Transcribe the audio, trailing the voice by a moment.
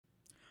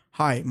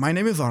Hi, my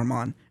name is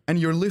Arman, and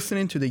you're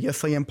listening to the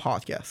Yes I Am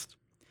podcast.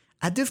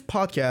 At this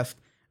podcast,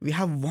 we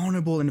have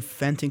vulnerable and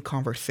authentic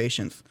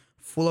conversations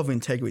full of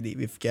integrity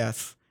with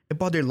guests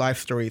about their life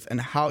stories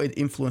and how it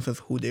influences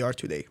who they are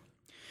today.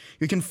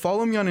 You can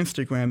follow me on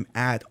Instagram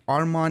at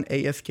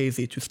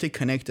ArmanASKZ to stay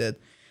connected.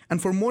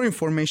 And for more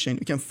information,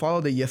 you can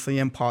follow the Yes I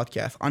Am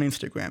podcast on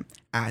Instagram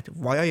at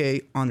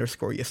YIA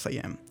underscore Yes I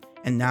Am.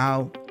 And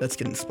now, let's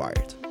get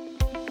inspired.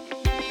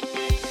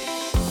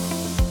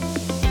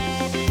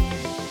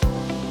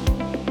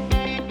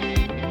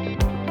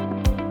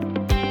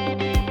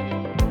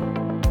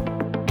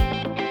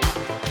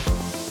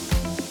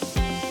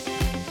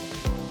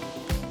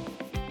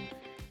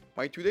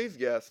 My today's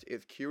guest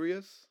is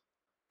curious,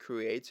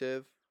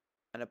 creative,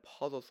 and a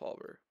puzzle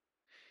solver.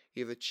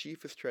 He is a chief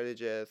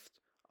strategist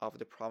of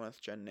the Provenance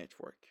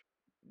Network,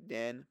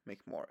 Dan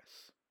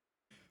McMorris.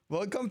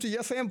 Welcome to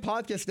Yes I Am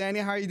podcast, Danny.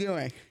 How are you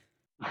doing?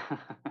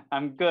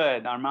 I'm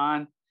good,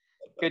 Arman.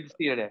 Good to see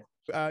you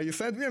today. You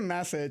sent me a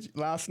message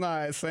last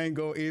night saying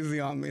go easy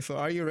on me. So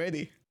are you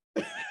ready?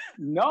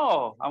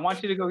 No, I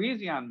want you to go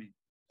easy on me.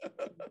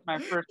 It's my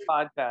first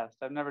podcast.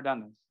 I've never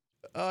done this.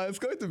 It's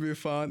going to be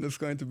fun. It's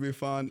going to be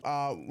fun.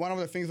 One of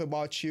the things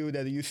about you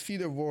that you see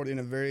the world in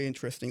a very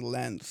interesting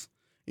lens.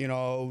 You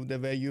know, the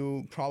way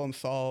you problem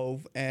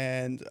solve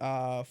and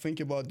think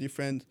about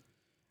different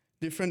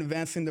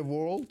events in the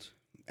world,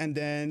 and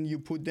then you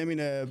put them in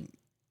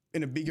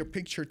a bigger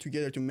picture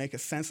together to make a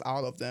sense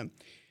out of them.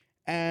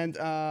 And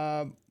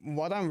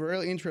what I'm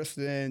really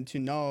interested in to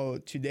know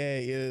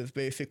today is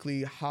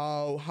basically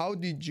how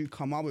did you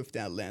come up with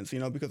that lens? You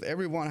know, because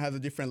everyone has a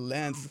different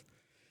lens.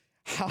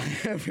 How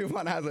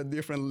everyone has a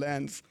different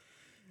lens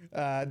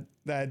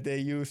that they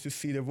use to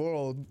see the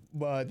world,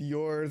 but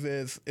yours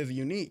is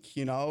unique.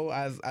 You know,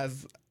 as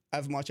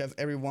much as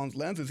everyone's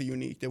lens is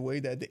unique, the way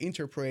that they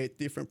interpret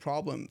different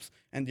problems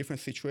and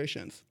different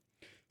situations.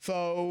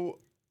 So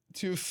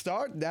to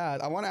start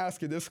that, I want to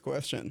ask you this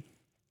question.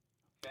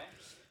 Okay.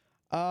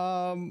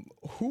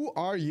 Who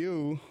are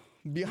you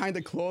behind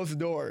the closed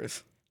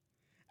doors?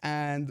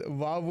 And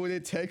what would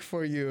it take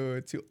for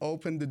you to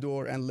open the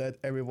door and let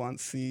everyone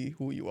see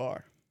who you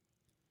are?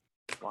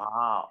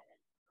 Wow.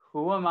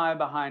 Who am I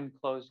behind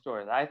closed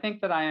doors? I think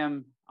that I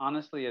am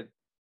honestly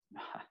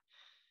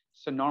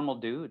just a normal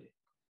dude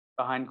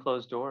behind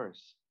closed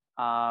doors.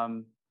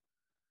 Um,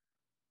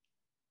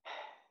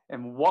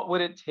 and what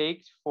would it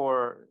take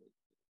for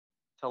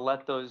to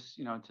let those,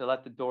 to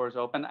let the doors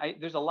open?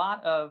 There's a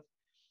lot of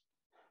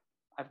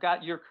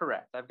you're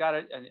correct. I've got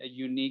a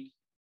unique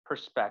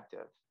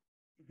perspective,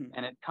 Mhm.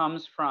 and it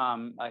comes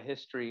from a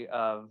history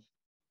of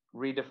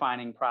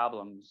redefining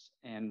problems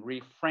and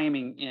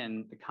reframing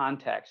in the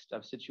context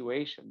of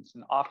situations.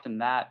 And often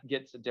that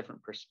gets a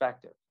different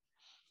perspective.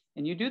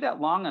 And you do that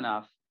long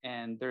enough,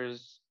 and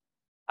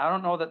I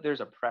don't know that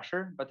there's a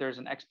pressure, but there's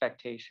an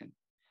expectation.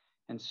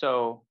 And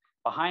so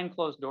behind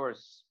closed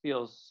doors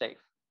feels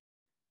safe.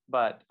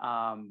 But,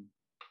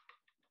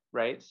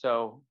 right.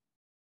 So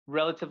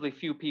relatively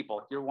few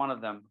people, you're one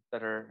of them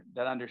that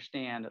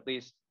understand at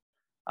least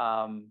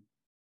um,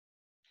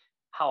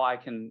 how I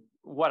can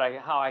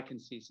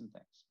see some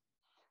things.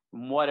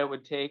 What it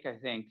would take, I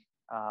think.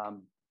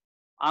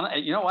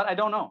 You know what? I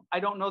don't know. I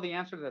don't know the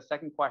answer to the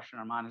second question,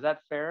 Armand. Is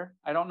that fair?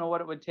 I don't know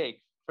what it would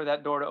take for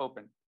that door to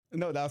open.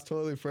 No, that's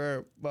totally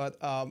fair. But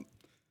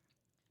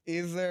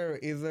is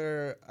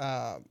there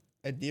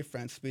a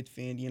difference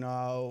between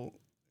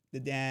the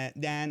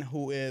Dan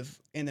who is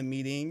in a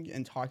meeting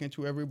and talking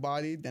to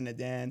everybody than a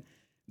Dan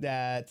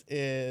that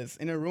is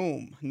in a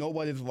room,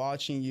 nobody's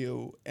watching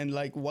you, and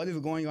like what is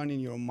going on in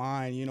your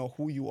mind? You know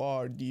who you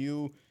are. Do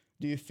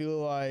you feel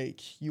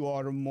like you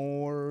are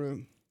more?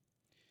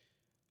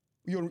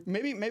 You're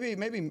maybe.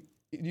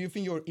 Do you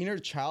think your inner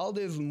child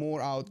is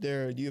more out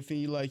there? Do you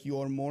feel like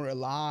you're more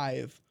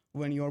alive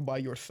when you're by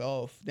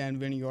yourself than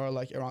when you're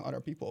like around other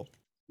people?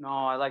 No,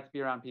 I like to be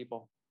around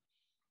people.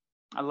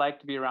 I like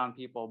to be around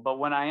people. But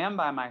when I am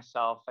by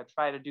myself, I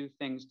try to do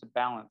things to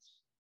balance,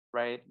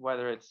 right?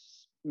 Whether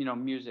it's,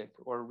 music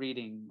or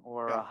reading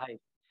or Yeah. a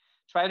hike.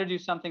 Try to do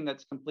something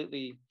that's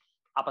completely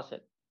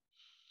opposite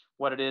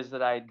what it is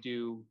that I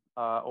do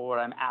or what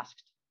I'm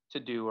asked to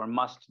do or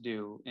must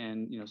do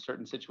in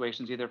certain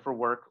situations, either for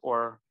work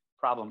or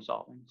problem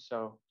solving.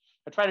 So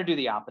I try to do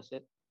the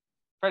opposite.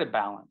 Try to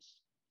balance,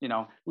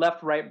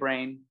 left, right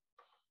brain,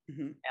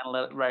 Mhm.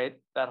 and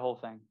right, that whole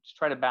thing. Just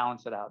try to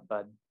balance it out,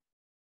 bud.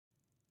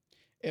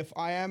 If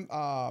I am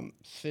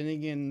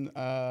sitting in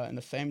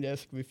the same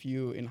desk with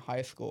you in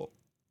high school,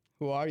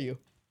 who are you?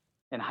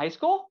 In high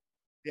school,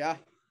 Yeah.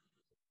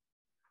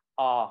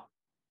 uh,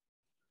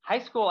 high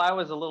school, I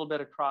was a little bit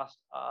across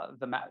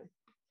the map.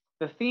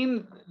 The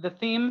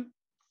theme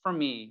for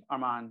me,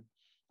 Armand,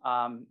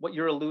 what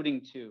you're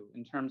alluding to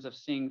in terms of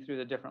seeing through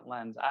the different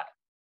lens.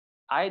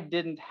 I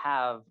didn't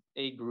have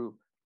a group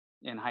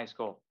in high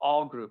school.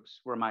 All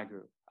groups were my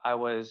group. I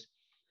was,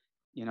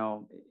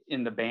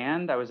 in the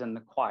band. I was in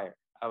the choir.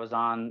 I was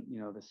on,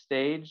 the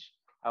stage.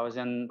 I was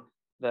in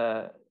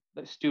the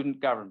the student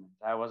government.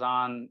 I was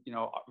on,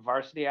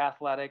 varsity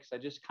athletics. I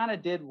just kind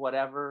of did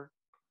whatever.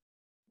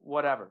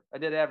 I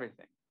did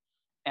everything.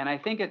 And I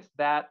think it's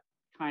that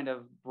kind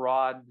of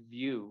broad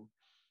view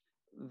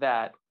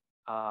that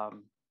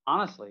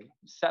honestly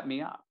set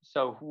me up.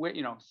 So,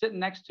 sitting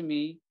next to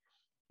me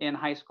in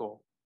high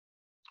school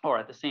or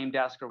at the same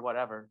desk or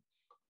whatever,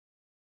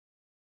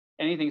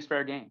 anything's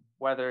fair game,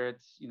 whether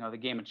it's, the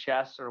game of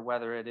chess or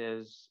whether it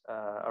is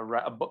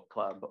a book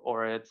club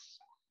or it's,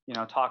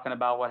 talking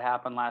about what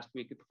happened last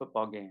week at the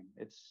football game.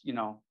 It's,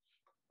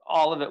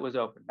 all of it was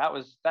open.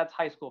 That's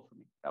high school for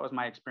me. That was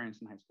my experience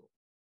in high school.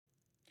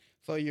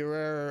 So you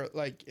were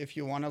like, if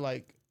you want to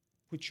like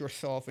put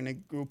yourself in a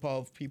group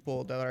of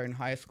people that are in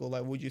high school,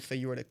 like, would you say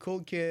you were the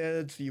cool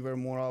kids? You were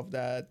more of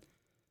that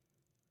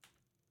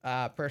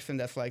person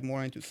that's like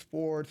more into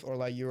sports, or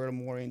like you were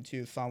more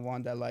into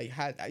someone that like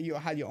had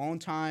your own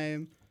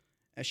time,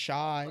 and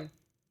shy?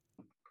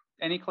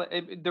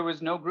 There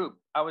was no group.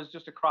 I was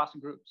just across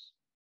groups.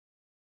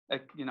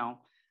 Like,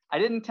 I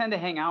didn't tend to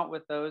hang out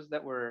with those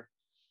that were,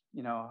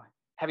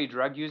 heavy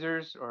drug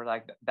users or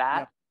like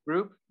that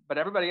group, but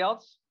everybody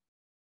else,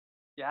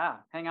 yeah,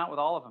 hang out with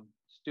all of them,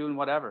 just doing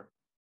whatever.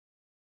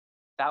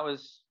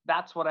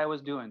 That's what I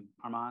was doing,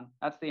 Armand.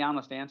 That's the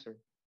honest answer.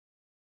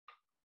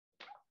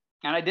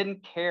 And I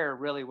didn't care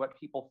really what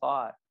people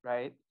thought,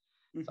 right?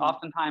 Mm-hmm. So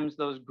oftentimes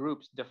those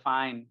groups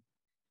define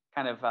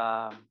kind of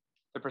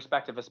the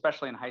perspective,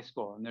 especially in high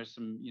school, and there's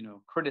some,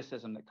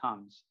 criticism that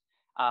comes.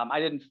 I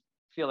didn't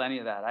feel any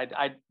of that.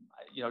 I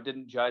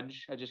didn't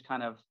judge. I just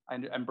kind of I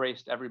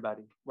embraced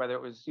everybody, whether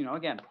it was,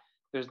 again,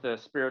 there's the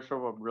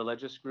spiritual or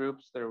religious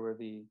groups. There were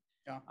the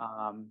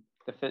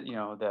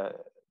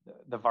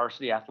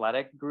varsity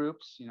athletic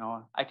groups.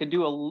 I could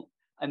do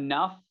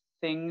enough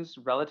things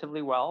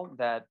relatively well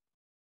that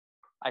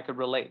I could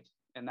relate,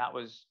 and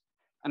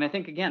I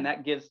think again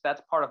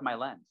that's part of my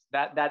lens.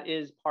 That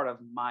is part of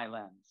my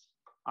lens,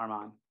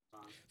 Armand.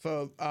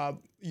 So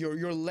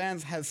your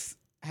lens has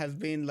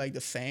been like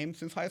the same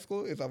since high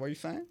school? Is that what you're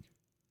saying?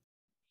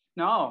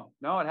 No,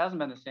 it hasn't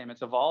been the same.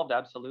 It's evolved,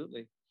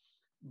 absolutely,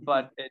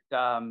 but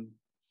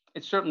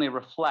it certainly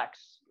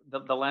reflects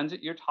the lens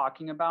that you're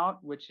talking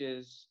about, which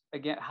is,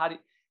 again,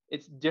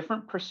 it's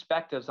different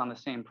perspectives on the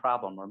same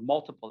problem, or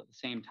multiple at the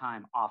same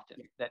time often,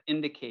 that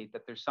indicate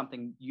that there's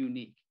something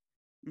unique.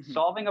 Mm-hmm.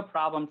 Solving a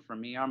problem for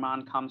me,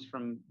 Armand, comes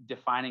from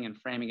defining and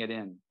framing it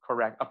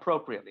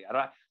appropriately.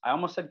 I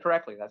almost said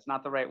correctly. That's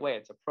not the right way.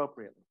 It's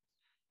appropriately.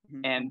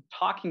 Mm-hmm. And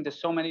talking to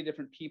so many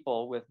different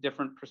people with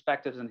different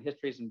perspectives and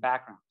histories and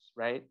backgrounds,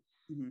 right?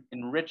 Mm-hmm.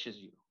 Enriches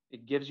you.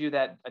 It gives you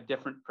a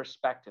different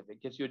perspective.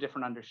 It gives you a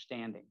different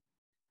understanding.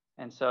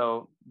 And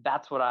so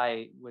that's what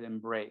I would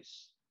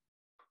embrace.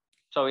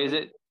 So is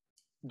it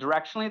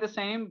directionally the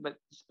same, but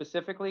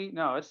specifically,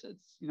 no, it's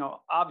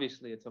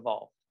obviously it's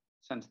evolved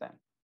since then.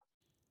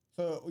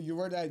 So you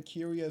were that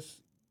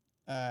curious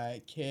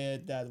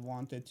kid that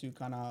wanted to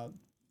kind of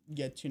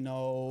get to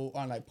know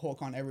and like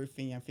poke on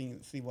everything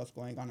and see what's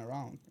going on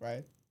around,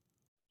 right?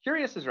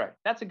 Curious is right.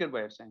 That's a good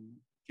way of saying it.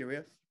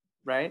 Curious?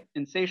 Right?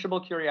 Insatiable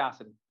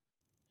curiosity.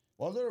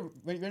 Was there,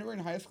 when you were in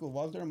high school,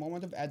 was there a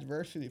moment of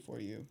adversity for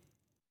you?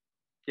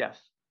 Yes.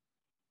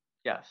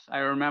 I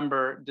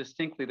remember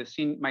distinctly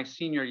my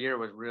senior year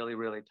was really,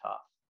 really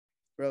tough.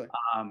 Really?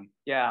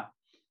 Yeah.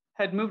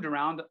 Had moved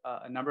around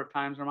a number of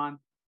times, Ramon.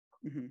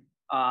 Mm-hmm.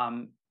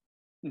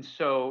 And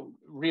so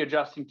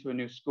readjusting to a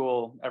new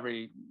school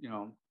every,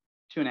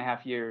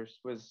 2.5 years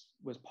was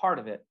part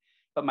of it.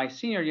 But my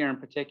senior year in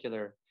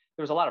particular,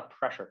 there was a lot of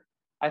pressure.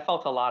 I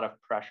felt a lot of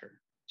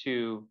pressure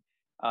to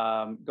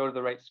go to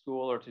the right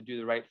school or to do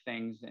the right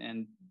things.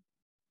 And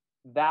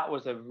that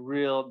was a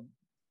real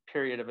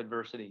period of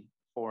adversity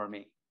for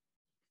me.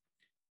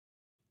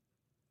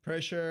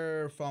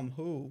 Pressure from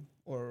who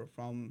or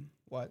from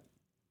what?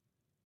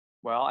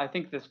 Well, I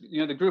think this,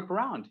 the group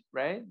around,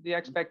 right? The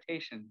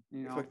expectation,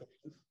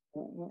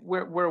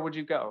 where would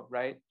you go,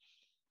 right?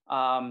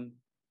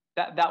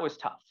 That was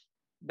tough.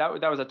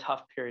 That was a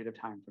tough period of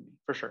time for me,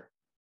 for sure.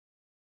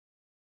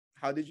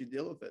 How did you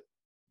deal with it?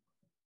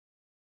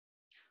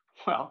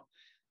 Well,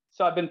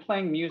 so I've been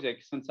playing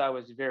music since I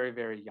was very,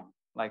 very young,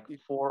 like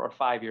 4 or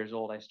 5 years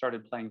old. I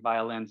started playing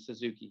violin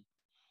Suzuki.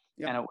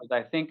 Yep. And it was,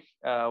 I think,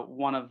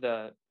 one of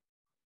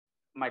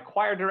my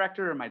choir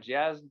director or my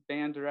jazz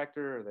band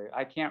director,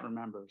 I can't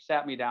remember,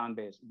 sat me down,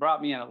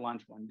 brought me in at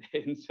lunch one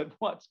day and said,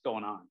 "What's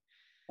going on?"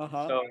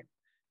 Uh-huh. So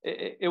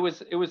it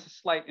was a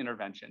slight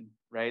intervention,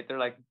 right? They're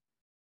like,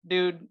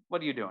 "Dude,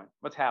 what are you doing?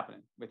 What's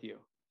happening with you?"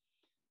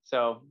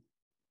 So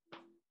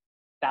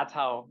that's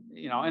how,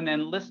 and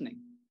then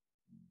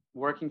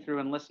working through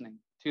and listening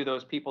to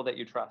those people that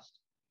you trust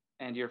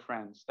and your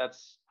friends.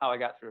 That's how I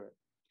got through it.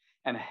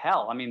 And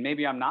hell, I mean,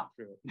 maybe I'm not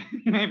through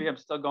it. Maybe I'm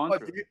still going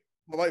through it.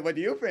 What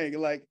do you think?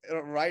 Like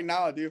right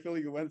now, do you feel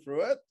like you went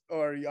through it,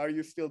 or are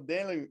you still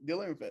dealing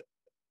with it?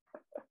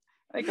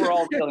 I think we're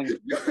all dealing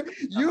with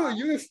it.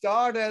 You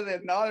started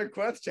another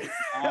question.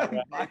 Right.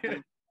 I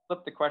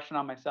flipped the question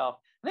on myself.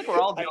 I think we're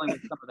all dealing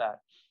with some of that.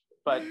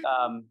 But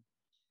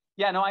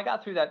I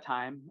got through that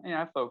time.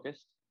 I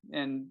focused.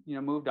 and,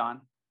 moved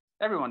on.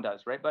 Everyone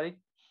does, right, buddy?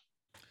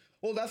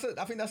 Well, I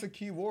think that's a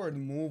key word.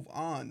 Move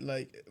on.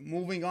 Like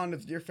moving on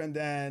is different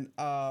than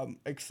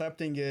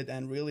accepting it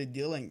and really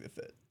dealing with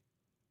it.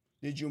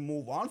 Did you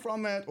move on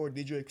from it, or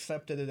did you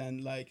accept it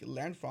and like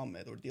learn from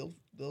it, or deal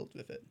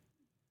with it?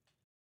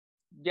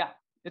 Yeah,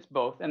 it's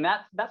both, and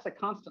that's a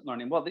constant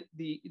learning. Well,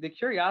 the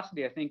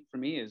curiosity, I think, for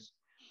me is,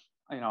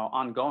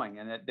 ongoing,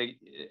 and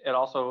it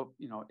also,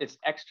 it's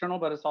external,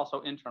 but it's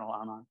also internal,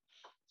 Armand.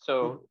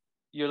 So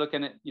you're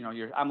looking at,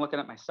 I'm looking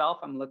at myself,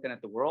 I'm looking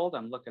at the world,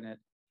 I'm looking at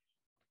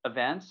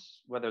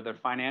events, whether they're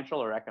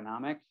financial or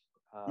economic,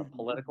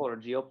 political or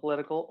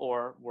geopolitical,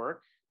 or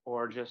work,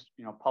 or just,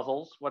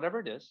 puzzles, whatever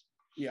it is.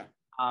 Yeah.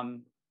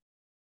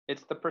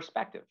 It's the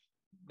perspective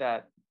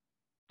that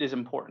is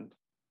important,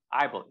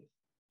 I believe.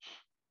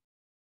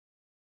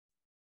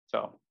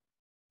 So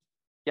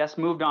yes,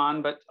 moved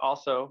on, but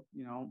also,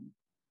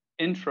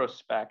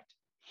 introspect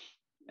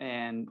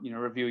and,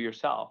 review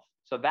yourself.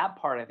 So that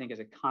part, I think, is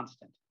a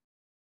constant.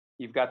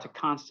 You've got to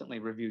constantly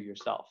review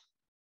yourself,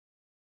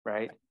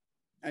 right?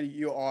 And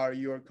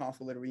you're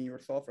constantly reviewing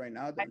yourself right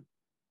now, then?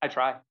 I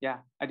try. Yeah,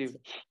 I do.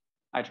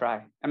 I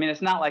try. I mean,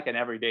 it's not like an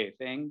everyday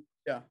thing.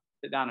 Yeah.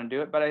 Sit down and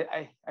do it, but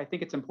I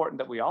think it's important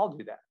that we all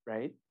do that,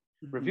 right?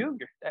 Review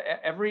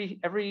every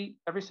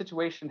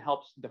situation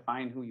helps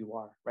define who you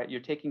are, right?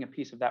 You're taking a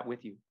piece of that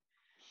with you.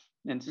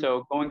 And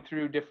so going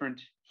through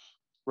different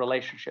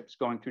relationships,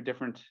 going through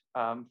different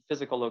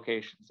physical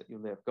locations that you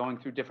live, going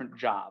through different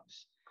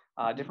jobs,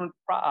 different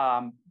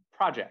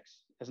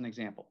projects, as an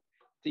example,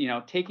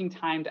 taking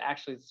time to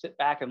actually sit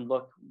back and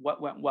look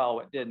what went well,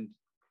 what didn't,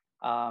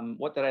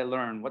 what did I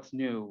learn, what's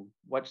new,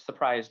 what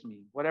surprised me,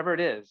 whatever it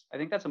is. I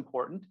think that's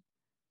important.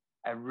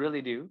 I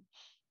really do.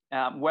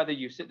 Whether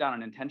you sit down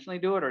and intentionally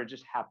do it or it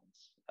just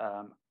happens.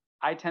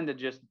 I tend to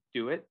just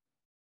do it.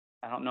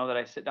 I don't know that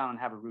I sit down and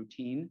have a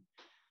routine,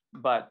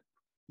 but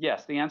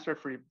yes, the answer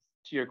to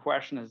your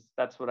question is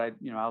that's what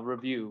I'll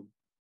review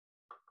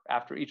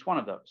after each one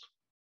of those.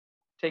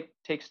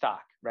 Take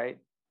stock, right?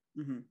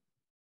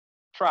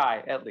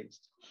 Try at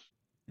least.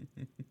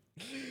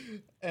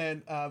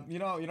 And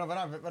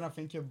when I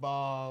think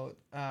about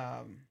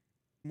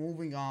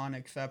moving on,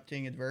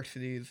 accepting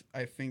adversities,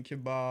 I think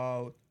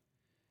about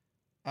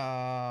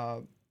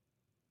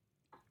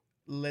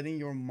letting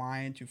your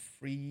mind to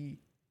free,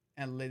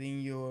 and letting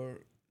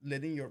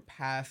your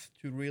past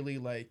to really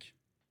like,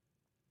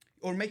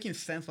 or making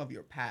sense of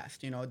your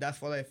past.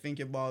 That's what I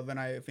think about when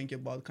I think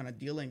about kind of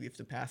dealing with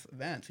the past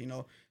events.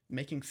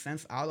 Making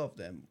sense out of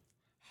them.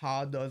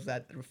 How does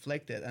that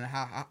reflect it, and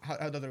how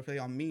does it reflect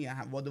on me,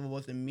 and what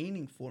was the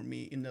meaning for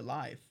me in the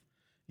life,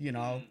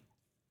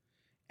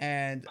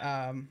 and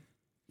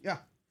yeah.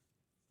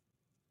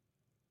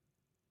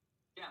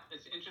 Yeah,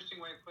 it's an interesting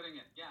way of putting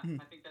it. Yeah,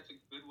 I think that's a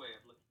good way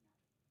of looking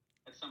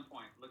at it. At some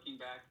point, looking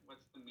back,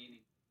 what's the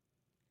meaning?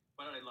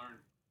 What did I learn?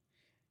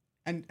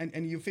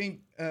 And you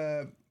think,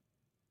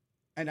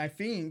 and I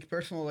think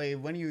personally,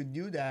 when you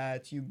do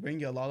that, you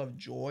bring a lot of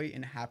joy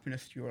and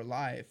happiness to your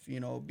life,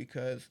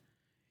 because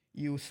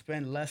you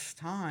spend less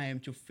time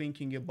to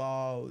thinking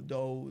about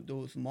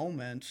those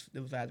moments,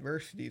 those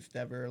adversities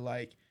that were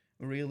like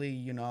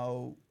really,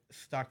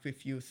 stuck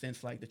with you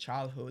since like the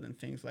childhood and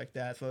things like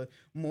that. So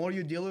more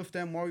you deal with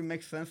them, more you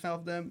make sense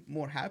of them,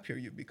 more happier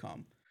you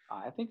become.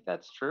 I think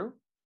that's true.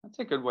 That's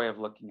a good way of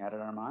looking at it,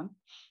 Armand.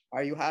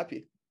 Are you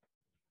happy?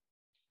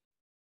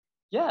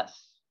 Yes.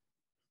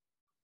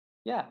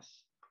 Yes,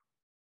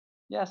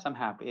 I'm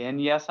happy.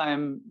 And yes,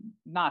 I'm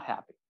not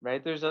happy,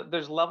 right? There's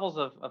levels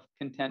of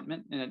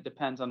contentment, and it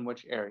depends on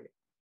which area,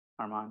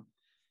 Armand.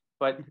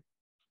 But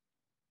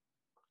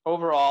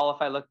overall,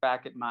 if I look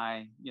back at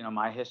my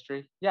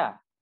history, yeah,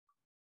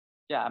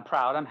 I'm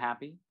proud, I'm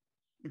happy.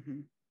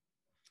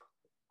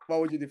 What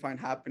would you define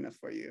happiness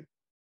for you?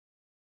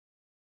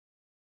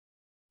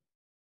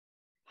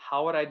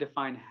 How would I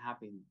define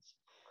happiness?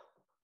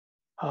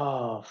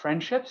 Oh,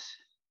 friendships.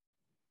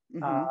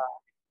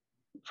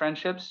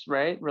 Friendships,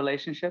 right?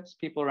 Relationships,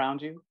 people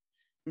around you.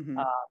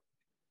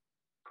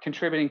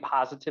 Contributing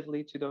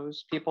positively to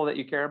those people that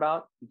you care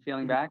about and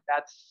feeling back.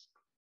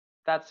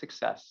 That's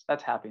success.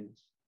 That's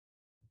happiness.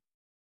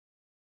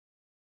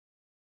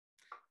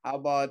 How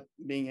about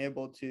being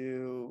able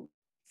to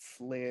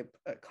sleep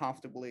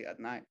comfortably at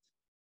night?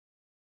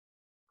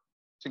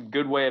 It's a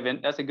good way of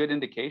that's a good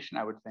indication,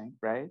 I would think,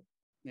 right?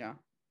 Yeah.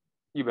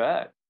 You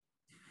bet.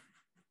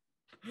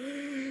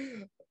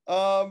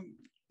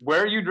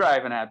 Where are you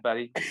driving at,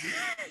 buddy?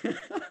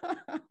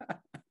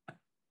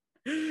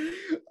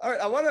 All right,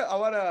 I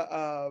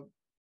wanna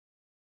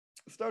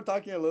start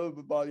talking a little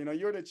bit about,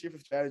 you're the chief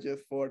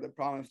strategist for the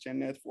Provenance Chain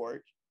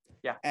Network.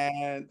 Yeah.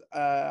 And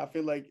I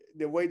feel like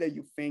the way that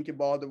you think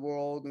about the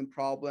world and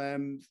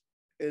problems,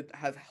 it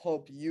has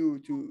helped you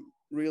to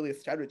really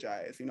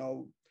strategize.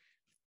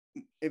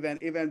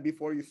 Even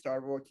before you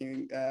start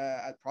working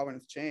at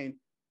Provenance Chain,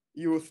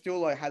 you still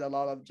like had a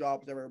lot of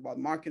jobs that were about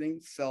marketing,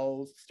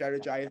 sales,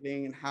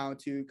 strategizing, and how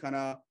to kind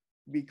of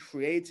be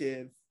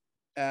creative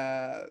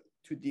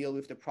to deal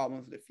with the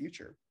problems of the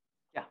future.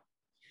 Yeah.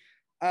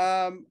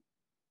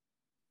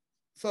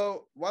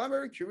 So what I'm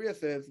very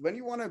curious is when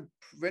you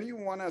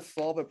wanna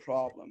solve a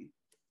problem,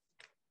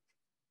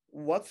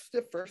 what's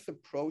the first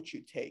approach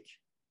you take?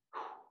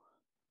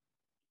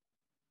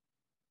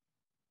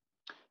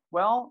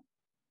 Well,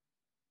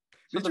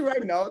 Did you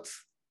write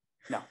notes?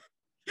 no.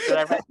 Did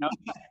I write notes?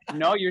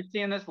 No, you're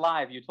seeing this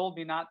live. You told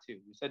me not to.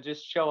 You said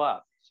just show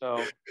up.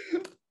 So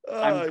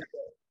I'm uh,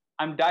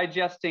 I'm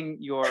digesting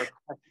your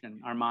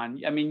question,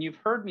 Armand. I mean, you've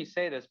heard me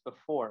say this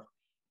before,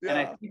 and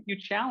I yeah. think you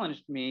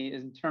challenged me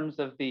in terms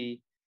of the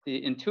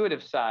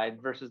intuitive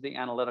side versus the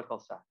analytical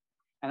side,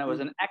 and it was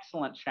an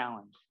excellent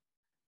challenge.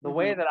 The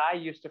way Mm-hmm. that I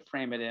used to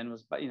frame it in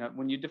was,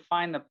 when you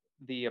define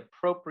the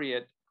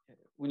appropriate,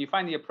 when you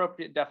find the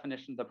appropriate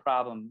definition of the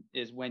problem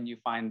is when you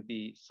find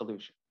the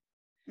solution.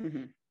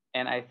 Mm-hmm.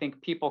 And I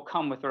think people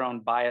come with their own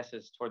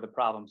biases toward the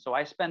problem. So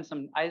I spend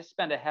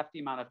a hefty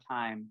amount of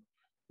time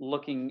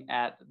looking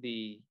at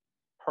the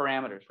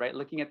parameters, right?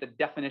 Looking at the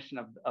definition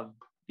of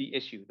the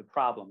issue, the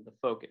problem, the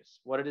focus.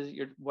 What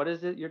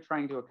is it you're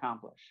trying to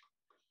accomplish?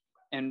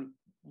 And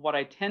what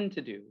I tend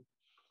to do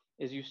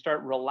is you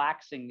start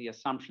relaxing the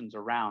assumptions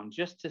around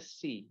just to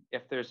see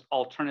if there's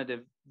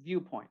alternative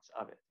viewpoints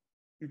of it.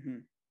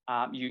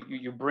 Mm-hmm.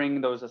 You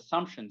bring those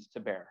assumptions to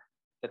bear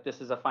that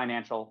this is a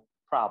financial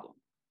problem.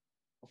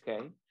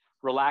 Okay,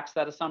 relax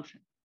that assumption.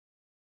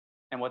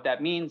 And what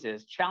that means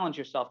is challenge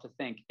yourself to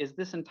think, is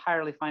this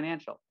entirely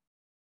financial?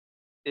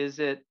 Is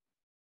it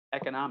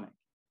economic?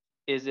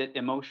 Is it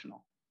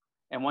emotional?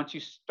 And once you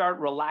start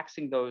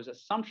relaxing those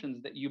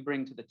assumptions that you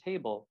bring to the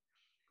table,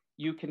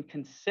 you can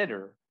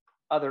consider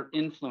other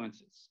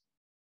influences.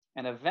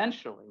 And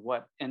eventually,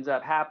 what ends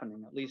up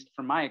happening, at least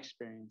from my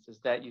experience, is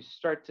that you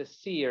start to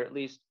see or at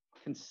least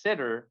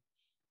consider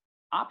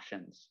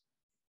options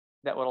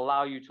that would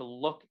allow you to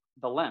look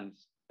the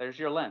lens. There's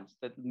your lens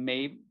that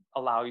may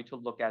allow you to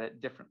look at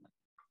it differently.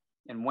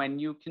 And when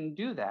you can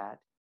do that,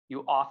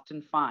 you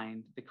often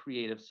find the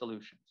creative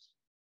solutions.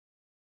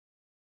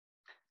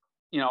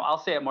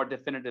 I'll say it more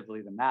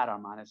definitively than that,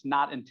 Armand. It's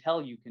not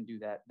until you can do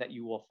that that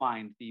you will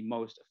find the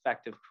most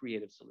effective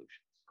creative solutions.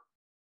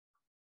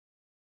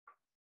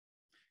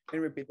 Can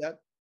you repeat that?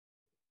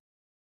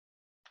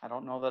 I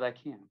don't know that I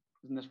can.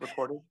 Isn't this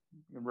recorded?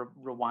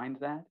 Rewind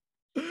that.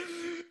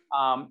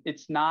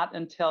 It's not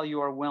until you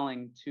are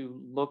willing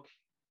to look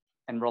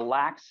and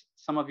relax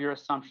some of your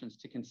assumptions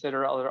to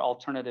consider other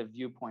alternative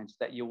viewpoints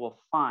that you will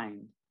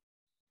find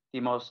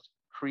the most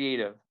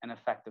creative and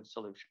effective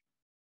solution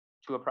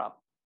to a problem.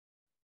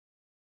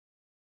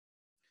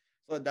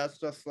 So that's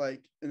just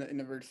like in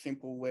a very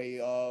simple way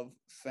of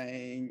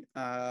saying,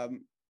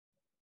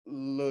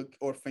 look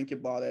or think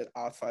about it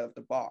outside of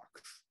the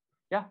box.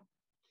 Yeah.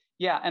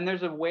 Yeah, and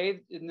there's a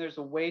way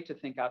to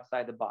think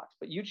outside the box.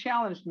 But you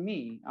challenged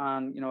me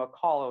on, a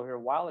call over here a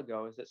while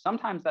ago, is that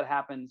sometimes that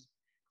happens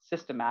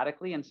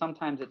systematically and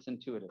sometimes it's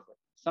intuitively.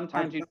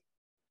 Sometimes you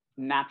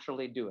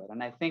naturally do it.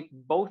 And I think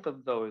both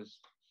of those,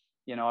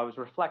 I was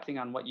reflecting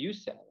on what you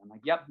said. I'm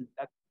like, yep,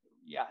 that's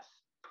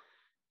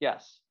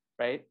yes,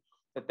 right?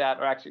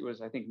 Or actually it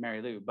was, I think,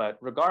 Mary Lou, but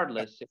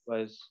regardless, it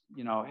was,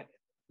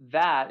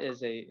 that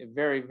is a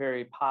very,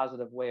 very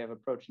positive way of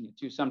approaching it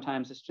too.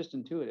 Sometimes it's just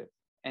intuitive.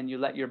 And you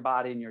let your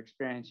body and your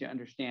experience, you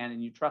understand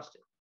and you trust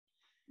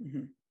it.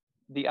 Mm-hmm.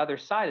 The other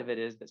side of it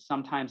is that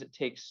sometimes it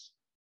takes,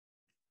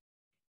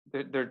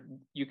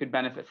 you could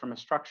benefit from a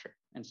structure.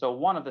 And so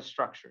one of the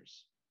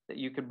structures that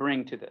you could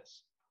bring to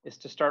this is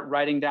to start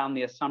writing down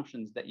the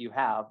assumptions that you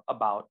have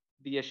about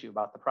the issue,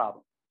 about the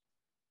problem.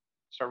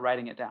 Start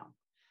writing it down.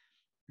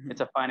 Mm-hmm.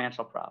 It's a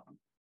financial problem.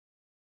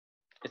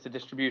 It's a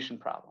distribution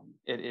problem.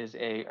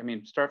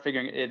 Start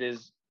figuring it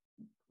is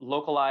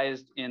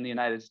localized in the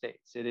United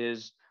States. It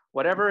is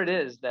whatever it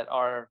is that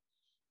are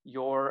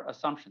your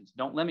assumptions.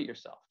 Don't limit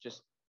yourself.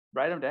 Just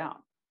write them down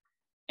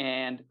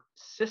and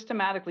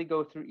systematically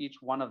go through each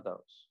one of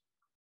those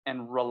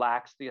and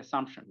relax the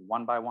assumption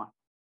one by one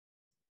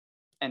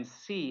and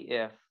see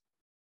if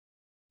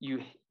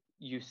you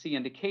see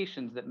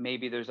indications that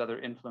maybe there's other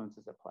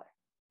influences at play.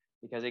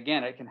 Because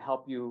again, it can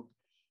help you.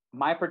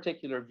 My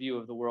particular view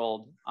of the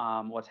world,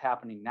 what's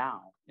happening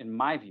now, in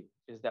my view,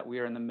 is that we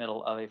are in the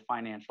middle of a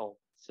financial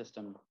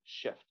system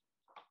shift.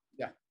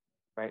 Yeah.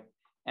 Right.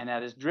 And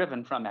that is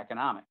driven from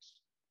economics.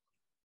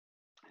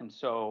 And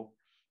so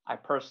I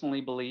personally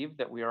believe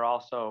that we are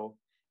also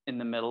in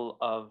the middle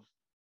of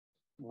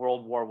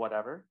World War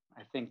whatever.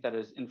 I think that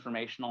is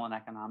informational and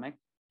economic,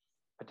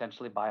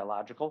 potentially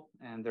biological,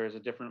 and there's a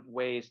different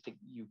ways to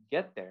you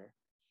get there.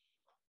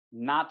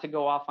 Not to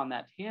go off on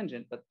that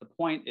tangent, but the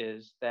point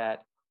is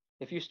that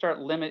if you start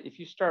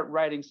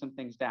writing some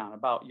things down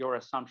about your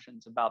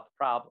assumptions about the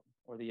problem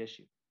or the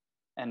issue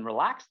and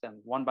relax them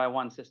one by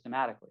one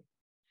systematically,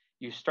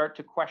 you start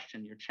to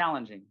question, you're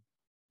challenging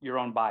your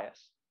own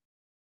bias.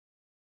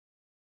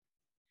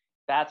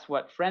 That's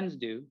what friends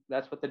do.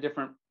 That's what the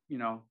different,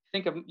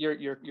 think of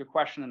your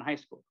question in high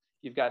school.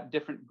 You've got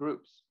different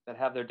groups that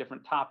have their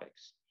different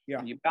topics. Yeah.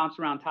 And you bounce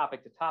around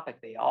topic to topic.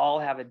 They all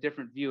have a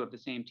different view of the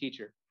same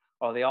teacher,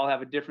 or they all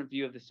have a different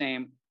view of the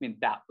same.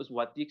 That was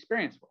what the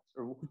experience was,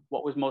 or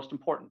what was most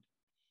important.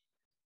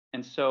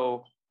 And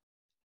so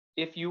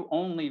if you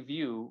only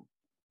view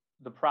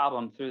the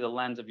problem through the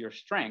lens of your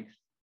strength,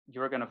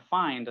 you're going to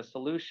find a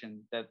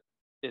solution that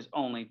is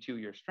only to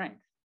your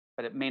strength,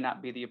 but it may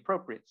not be the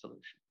appropriate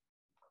solution.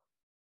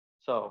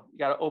 So you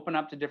got to open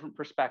up to different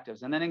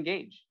perspectives and then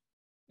engage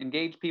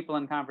people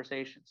in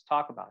conversations,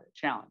 talk about it,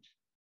 challenge.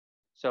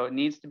 So it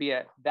needs to be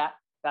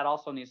that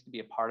also needs to be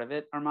a part of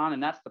it, Armand.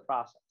 And that's the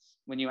process.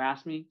 When you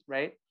ask me,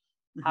 right,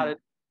 how did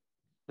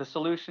the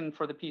solution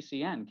for the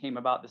PCN came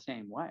about the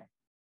same way?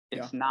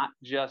 It's not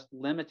just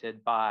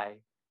limited by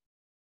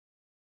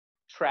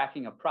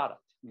tracking a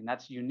product. I mean,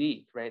 that's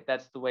unique, right?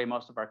 That's the way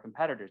most of our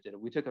competitors did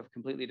it. We took a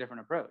completely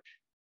different approach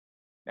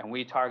and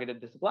we targeted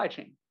the supply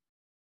chain.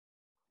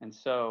 And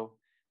so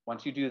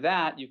once you do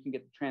that, you can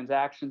get the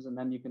transactions and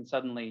then you can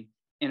suddenly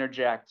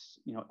interject,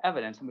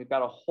 evidence. And we've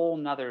got a whole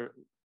nother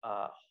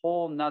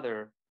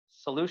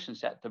solution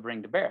set to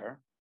bring to bear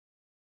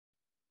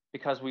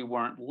because we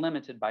weren't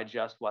limited by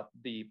just what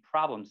the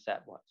problem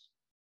set was.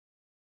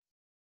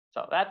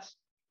 So that's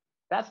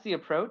the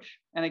approach.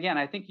 And again,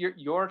 I think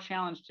your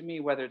challenge to me,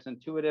 whether it's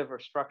intuitive or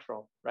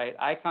structural, right?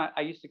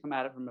 I used to come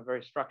at it from a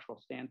very structural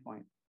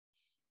standpoint,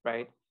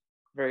 right?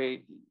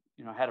 Very,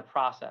 had a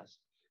process,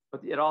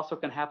 but it also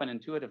can happen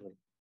intuitively,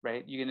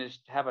 right? You can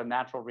just have a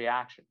natural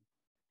reaction.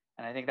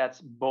 And I think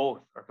that's both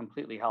are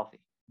completely healthy,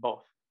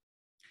 both.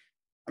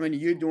 I mean,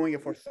 you're doing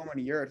it for so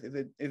many years. Is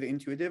it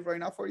intuitive right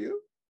now for you?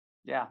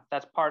 Yeah,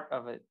 that's part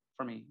of it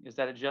for me, is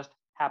that it just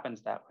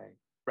happens that way,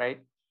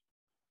 right?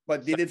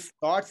 But did it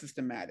start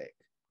systematic?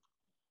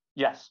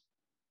 Yes.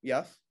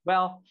 Yes?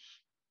 Well,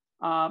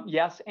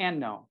 yes and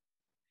no.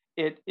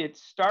 It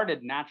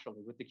started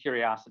naturally with the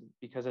curiosity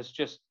because it's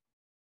just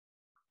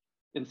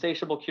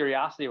insatiable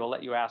curiosity will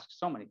let you ask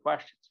so many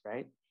questions,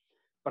 right?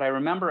 But I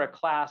remember a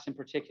class in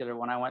particular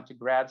when I went to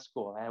grad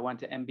school. I went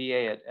to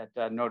MBA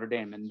at Notre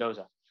Dame,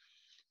 Mendoza.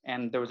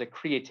 And there was a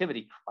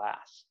creativity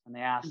class. And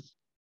they asked,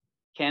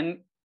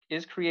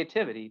 is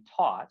creativity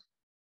taught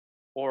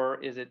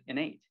or is it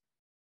innate?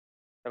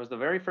 That was the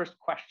very first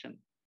question.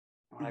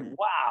 I'm like,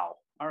 wow,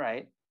 all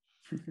right.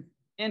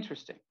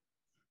 Interesting.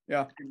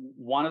 Yeah. And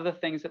one of the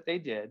things that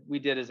we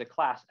did as a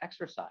class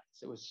exercise.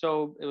 It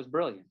was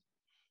brilliant.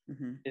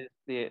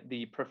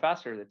 The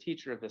professor, the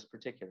teacher of this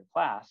particular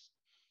class,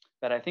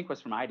 that I think was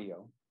from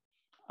IDEO,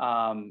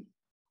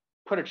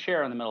 put a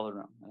chair in the middle of the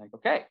room. I'm like,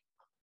 okay,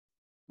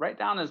 write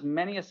down as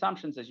many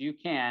assumptions as you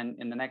can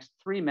in the next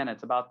 3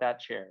 minutes about that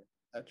chair.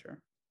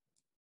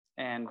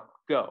 And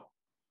go.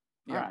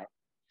 Yeah. All right.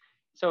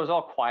 So it was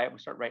all quiet. We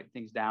start writing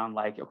things down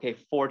like, okay,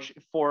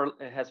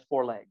 it has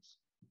 4 legs,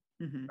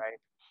 right?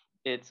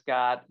 It's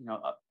got,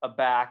 a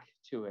back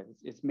to it.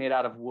 It's made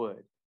out of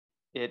wood.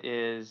 It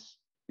is,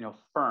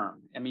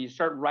 firm. I mean, you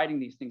start writing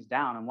these things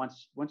down. And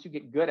once you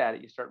get good at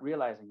it, you start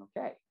realizing,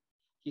 okay,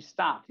 he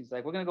stopped. He's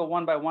like, we're going to go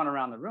one by one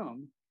around the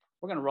room.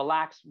 We're going to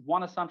relax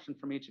one assumption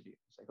from each of you.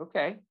 It's like,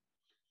 okay.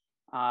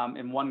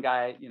 And one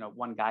guy,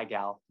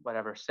 gal,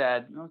 whatever,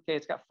 said, okay,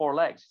 it's got 4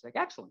 legs. He's like,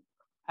 excellent.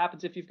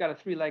 Happens if you've got a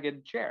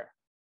 3-legged chair.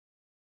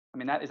 I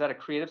mean, is that a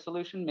creative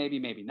solution? Maybe,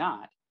 maybe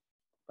not.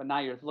 But now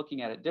you're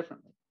looking at it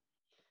differently.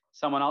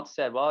 Someone else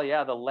said, well,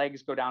 yeah, the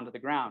legs go down to the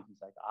ground.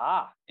 He's like,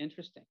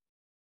 interesting.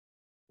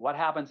 What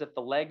happens if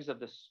the legs of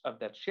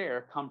that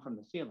chair come from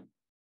the ceiling,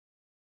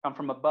 come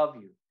from above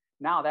you?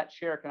 Now that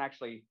chair can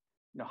actually,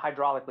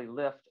 hydraulically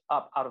lift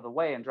up out of the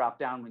way and drop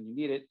down when you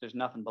need it. There's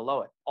nothing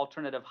below it.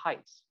 Alternative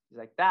heights. He's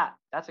like,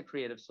 that's a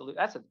creative solution.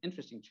 That's an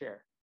interesting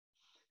chair.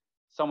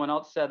 Someone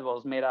else said, well,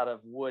 it's made out of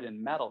wood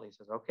and metal. He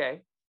says,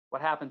 okay,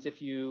 what happens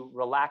if you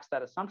relax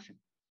that assumption?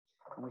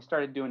 And we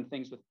started doing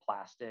things with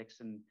plastics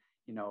and,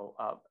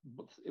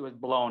 it was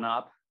blown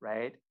up,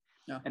 right?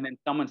 Yeah. And then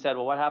someone said,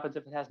 well, what happens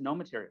if it has no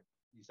material?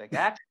 He's like,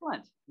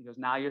 excellent. He goes,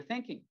 now you're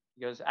thinking.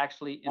 He goes,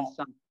 actually, in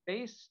some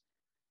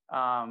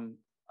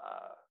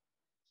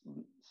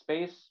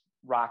space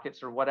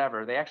rockets or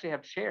whatever, they actually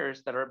have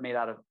chairs that are made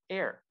out of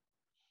air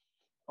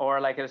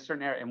or like at a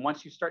certain area. And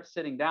once you start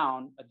sitting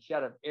down, a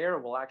jet of air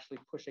will actually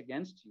push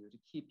against you to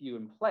keep you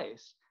in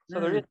place.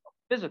 So there is a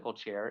physical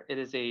chair. It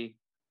is a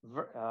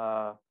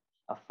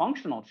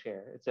functional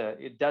chair.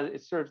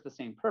 It serves the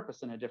same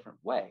purpose in a different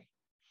way.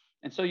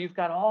 And so you've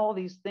got all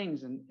these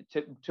things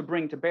to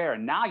bring to bear.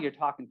 And now you're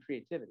talking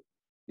creativity.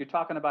 You're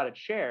talking about a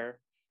chair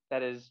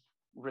that is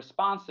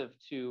responsive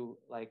to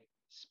like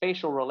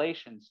spatial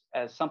relations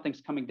as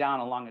something's coming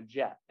down along a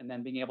jet and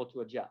then being able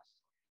to adjust,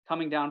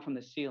 coming down from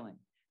the ceiling,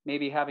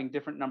 maybe having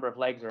different number of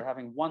legs or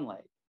having one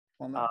leg,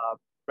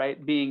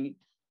 right? Being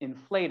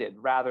inflated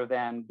rather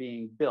than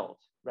being built,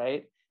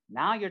 right?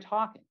 Now you're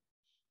talking.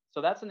 So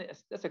that's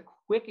a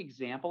quick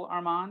example,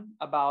 Armand,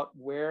 about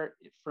where,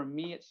 for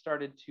me, it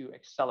started to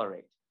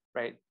accelerate,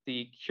 right?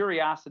 The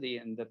curiosity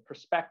and the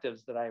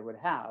perspectives that I would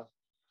have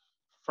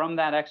from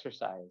that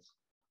exercise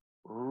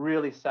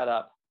really set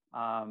up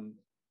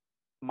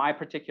my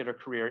particular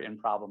career in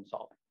problem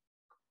solving.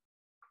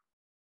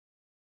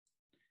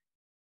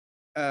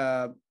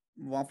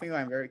 One thing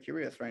I'm very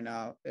curious right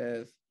now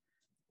is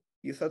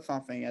you said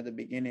something at the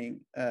beginning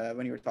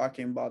when you were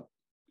talking about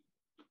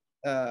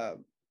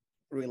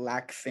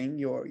relaxing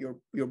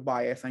your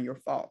bias and your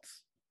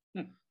thoughts,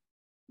 Hmm.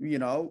 you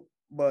know.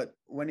 But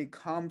when it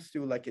comes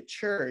to like a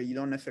chair, you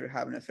don't necessarily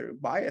have necessary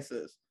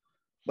biases.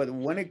 But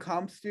when it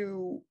comes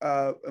to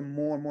a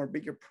more and more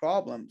bigger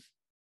problems,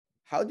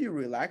 how do you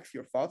relax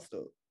your thoughts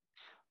though?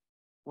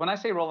 When I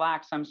say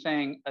relax, I'm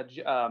saying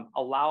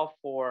allow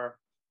for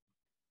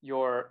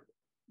your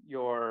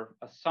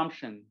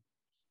assumption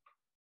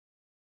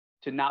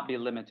to not be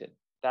limited.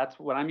 That's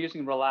when I'm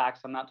using relax.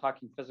 I'm not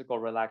talking physical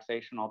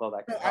relaxation, although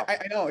that No, could help.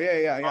 I know,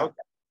 yeah. Okay.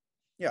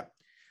 Yeah.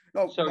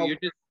 No, So but you're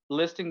just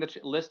listing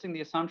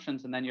the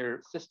assumptions, and then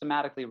you're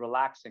systematically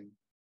relaxing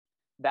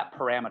that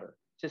parameter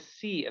to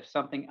see if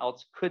something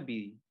else could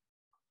be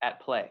at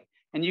play.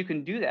 And you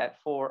can do that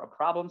for a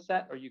problem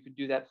set, or you could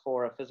do that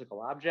for a physical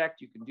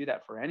object. You can do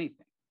that for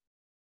anything.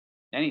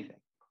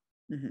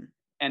 mm-hmm.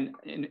 And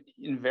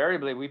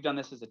invariably, we've done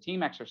this as a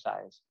team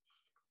exercise.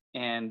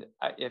 And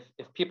if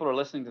people are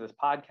listening to this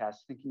podcast,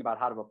 thinking about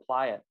how to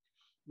apply it,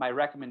 my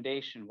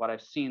recommendation, what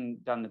I've seen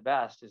done the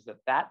best, is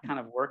that kind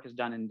of work is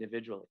done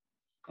individually.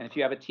 And if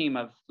you have a team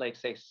of, like,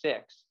 say,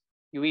 6,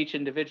 you each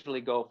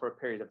individually go for a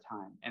period of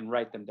time and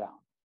write them down,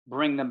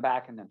 bring them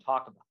back, and then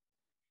talk about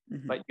it.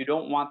 Mm-hmm. But you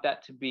don't want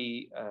that to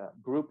be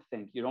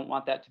groupthink. You don't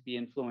want that to be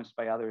influenced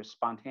by others'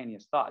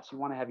 spontaneous thoughts. You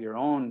want to have your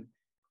own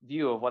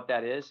view of what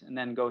that is, and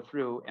then go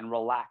through and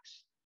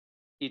relax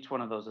each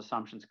one of those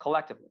assumptions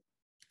collectively.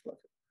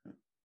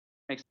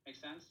 Makes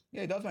sense?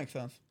 Yeah, it does make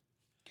sense.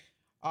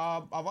 I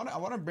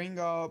want to bring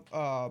up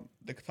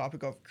the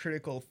topic of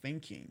critical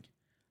thinking.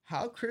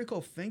 How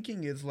critical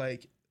thinking is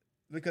like,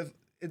 because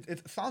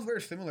it sounds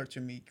very similar to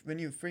me. When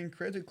you think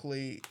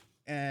critically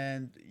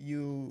and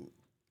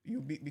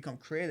become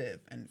creative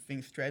and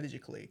think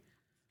strategically,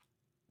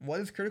 what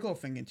is critical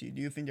thinking to you?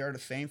 Do you think they are the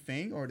same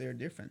thing or they're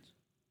different?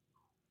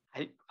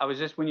 I was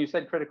just, when you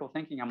said critical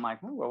thinking, I'm like,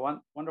 oh, I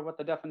wonder what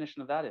the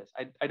definition of that is.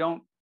 I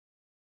don't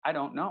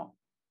know.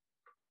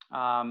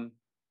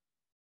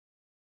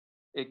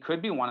 It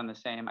could be one and the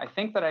same. I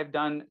think that I've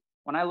done,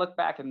 when I look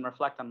back and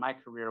reflect on my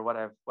career, what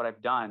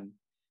I've done,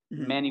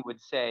 Mm-hmm. many would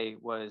say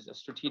was a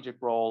strategic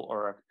role,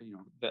 or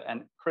a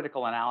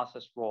critical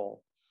analysis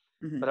role,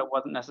 Mm-hmm. but it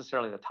wasn't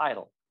necessarily the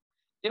title.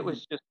 It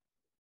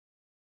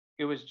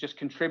Mm-hmm. was just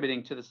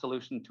contributing to the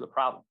solution to a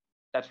problem.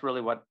 That's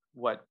really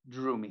what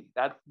drew me.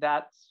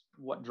 That's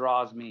what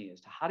draws me, is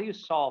to how do you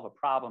solve a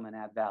problem and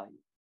add value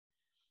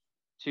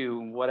to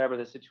whatever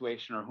the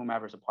situation or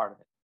whomever's a part of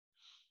it.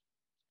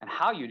 And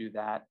how you do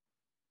that,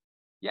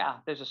 yeah,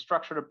 there's a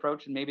structured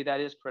approach, and maybe that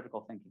is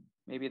critical thinking.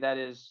 Maybe that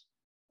is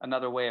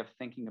another way of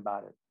thinking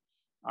about it,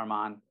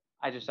 Armand.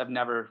 I've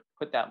never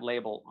put that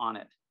label on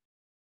it.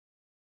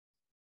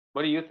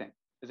 What do you think?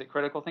 Is it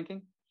critical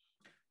thinking?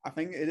 I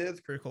think it is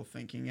critical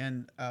thinking,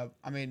 and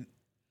I mean,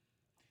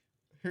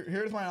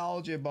 here's my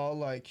analogy about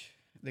like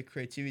the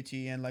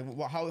creativity and like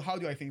how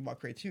do I think about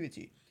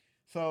creativity?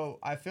 So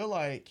I feel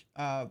like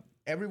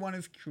everyone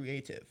is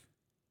creative,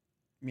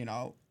 you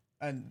know,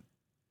 and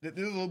this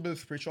is a little bit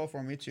spiritual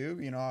for me too.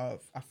 You know,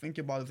 I think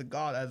about the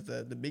God as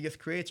the biggest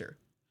creator,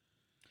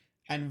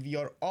 and we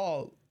are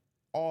all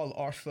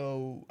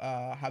also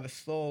have a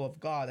soul of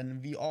God,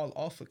 and we all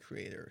also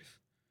creators,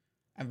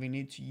 and we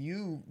need to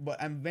you.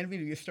 But and when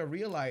we start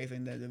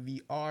realizing that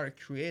we are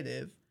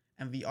creative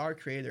and we are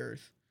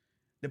creators,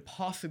 the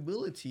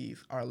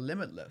possibilities are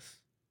limitless.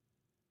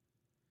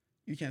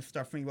 You can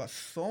start thinking about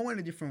so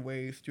many different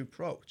ways to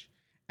approach,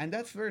 and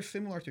that's very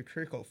similar to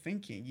critical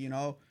thinking. You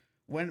know,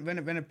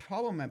 when a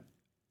problem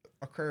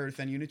occurs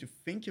and you need to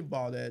think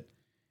about it,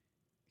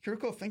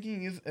 critical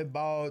thinking is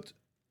about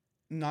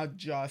not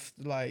just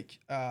like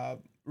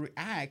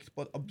react,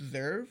 but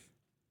observe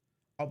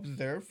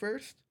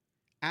first,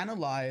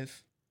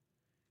 analyze,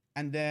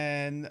 and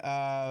then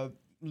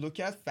look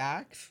at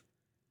facts,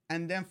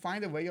 and then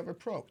find a way of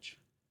approach.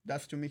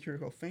 That's to me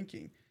critical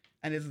thinking,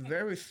 and it's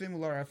very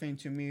similar, I think,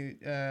 to me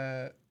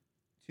to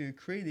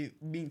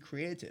being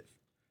creative.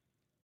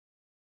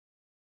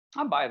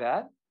 I'll buy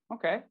that.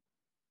 Okay.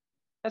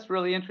 That's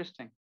really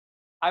interesting.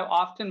 I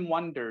often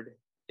wondered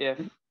if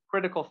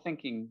critical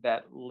thinking,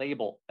 that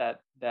label,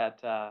 that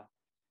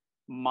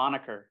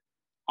moniker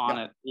on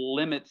Yeah, it,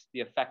 limits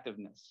the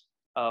effectiveness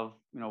of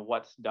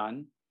what's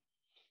done.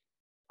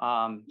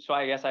 So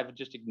I guess I've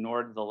just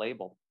ignored the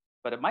label,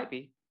 but it might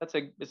be. It's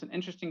an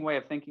interesting way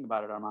of thinking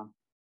about it, Armand.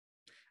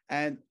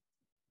 and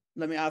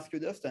let me ask you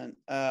this then: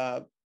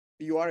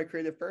 you are a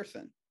creative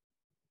person.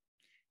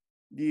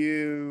 Do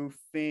you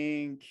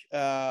think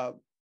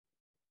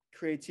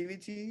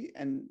creativity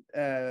and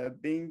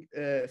being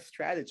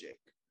strategic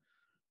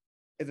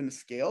is in a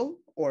scale,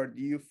 or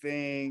do you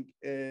think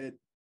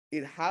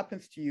it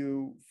happens to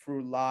you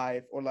through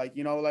life, or like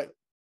like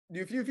do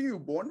you think you're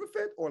born with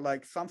it, or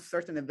like some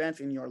certain events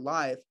in your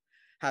life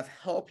have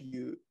helped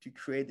you to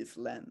create this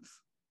lens?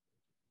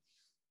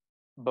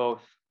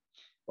 Both.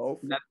 Both.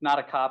 That's not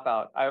a cop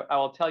out. I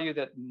will tell you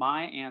that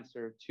my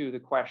answer to the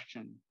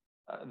question,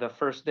 the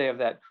first day of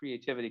that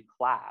creativity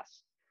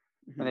class,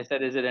 when they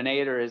said, "Is it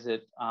innate or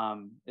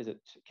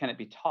can it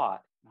be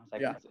taught?" And I was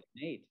like, Yeah. "It's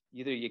innate.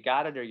 Either you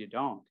got it or you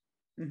don't."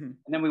 Mm-hmm.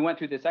 And then we went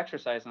through this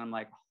exercise and I'm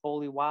like,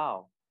 holy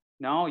wow,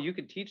 no, you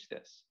could teach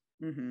this.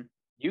 Mm-hmm.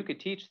 You could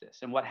teach this.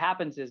 And what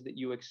happens is that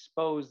you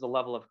expose the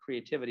level of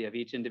creativity of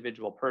each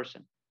individual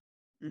person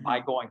by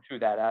Mm-hmm. going through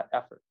that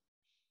effort.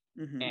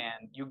 Mm-hmm.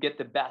 And you get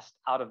the best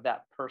out of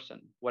that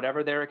person,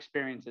 whatever their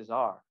experiences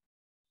are,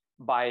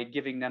 by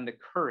giving them the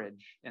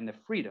courage and the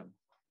freedom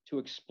to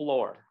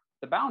explore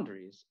the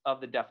boundaries of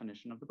the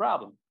definition of the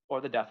problem or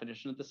the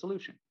definition of the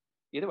solution,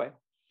 either way.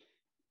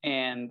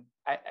 And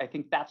I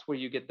think that's where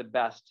you get the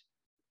best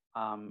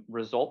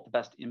result, the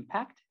best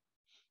impact,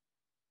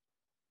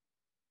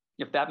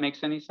 if that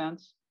makes any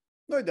sense.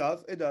 No, it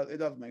does. It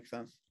does make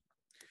sense.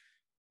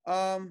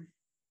 Um,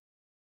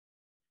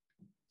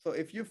 so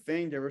if you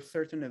think there were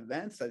certain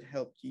events that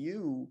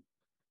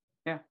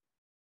Yeah.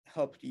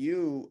 helped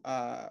you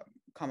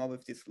come up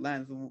with this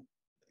lens,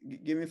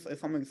 give me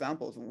some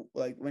examples.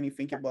 Like when you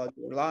think about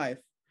your life,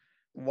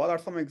 what are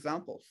some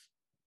examples?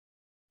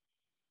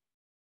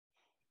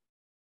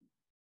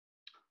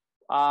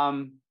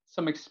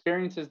 Some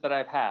experiences that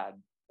I've had,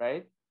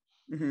 right?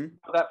 Mm-hmm.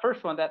 That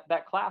first one,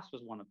 that class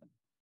was one of them,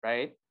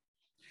 right?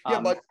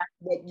 Yeah, but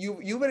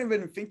you were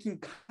even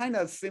thinking kind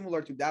of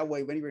similar to that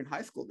way when you were in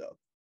high school, though.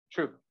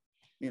 True.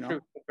 True.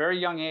 At a very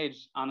young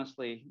age,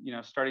 honestly,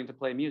 starting to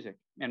play music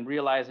and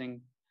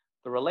realizing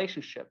the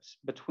relationships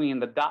between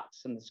the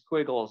dots and the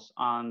squiggles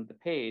on the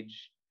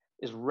page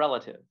is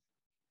relative,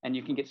 and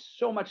you can get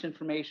so much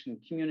information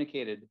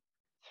communicated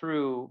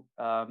through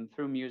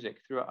music,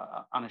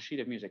 on a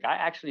sheet of music. I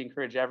actually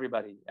encourage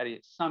everybody at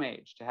some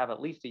age to have at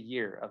least a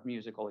year of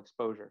musical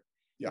exposure,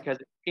 because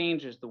it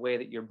changes the way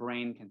that your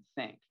brain can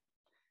think.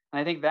 And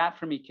I think that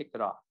for me kicked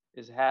it off,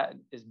 is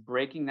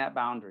breaking that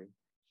boundary,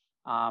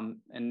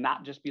 and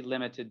not just be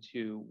limited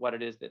to what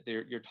it is that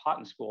you're taught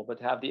in school, but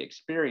to have the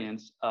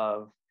experience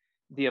of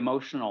the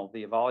emotional,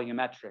 the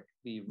volumetric,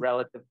 the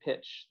relative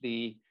pitch,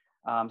 the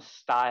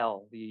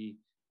style,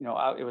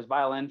 it was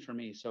violin for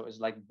me. So it was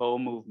like bow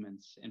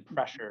movements and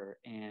pressure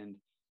and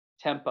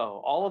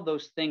tempo, all of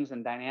those things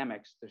and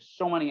dynamics. There's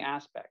so many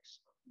aspects.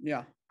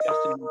 Yeah. Just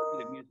in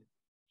the music.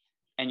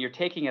 And you're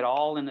taking it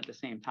all in at the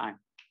same time.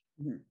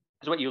 Mm-hmm.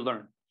 Is what you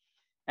learn.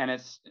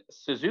 And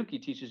Suzuki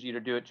teaches you to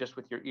do it just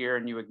with your ear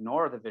and you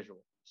ignore the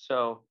visual.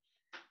 So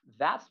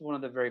that's one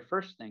of the very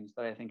first things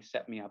that I think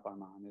set me up,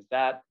 Armand, is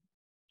that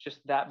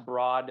just that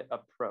broad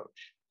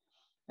approach.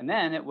 And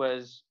then it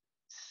was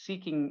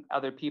seeking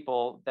other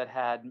people that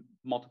had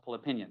multiple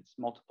opinions,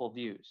 multiple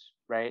views,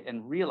 right?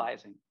 And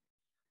realizing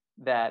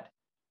that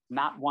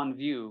not one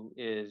view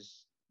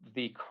is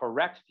the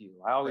correct view.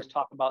 I always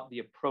talk about the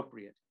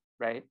appropriate,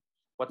 right?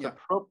 What's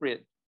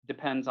appropriate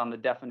depends on the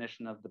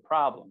definition of the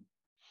problem,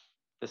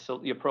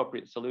 the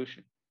appropriate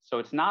solution. So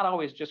it's not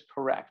always just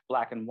correct,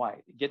 black and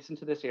white. It gets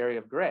into this area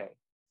of gray.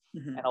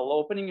 Mm-hmm. And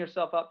opening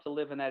yourself up to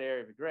live in that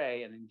area of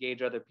gray and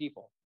engage other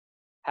people,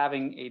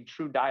 having a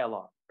true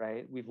dialogue,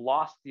 right? We've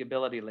lost the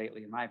ability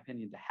lately, in my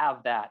opinion, to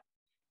have that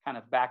kind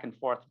of back and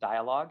forth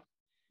dialogue.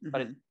 Mm-hmm.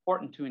 But it's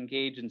important to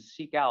engage and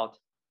seek out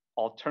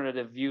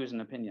alternative views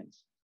and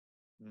opinions.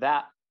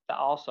 That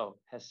also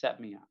has set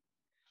me up.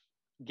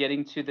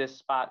 Getting to this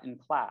spot in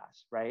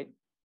class, right?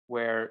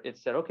 Where it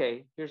said,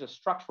 okay, here's a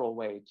structural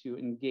way to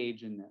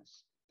engage in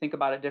this. Think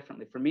about it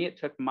differently. For me, it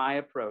took my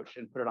approach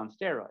and put it on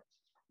steroids.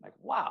 Like,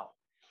 wow.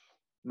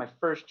 My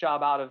first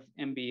job out of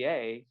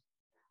MBA,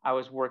 I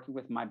was working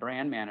with my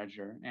brand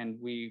manager and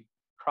we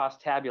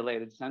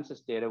cross-tabulated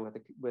census data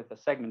with a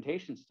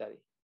segmentation study.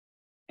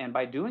 And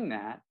by doing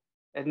that,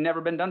 it had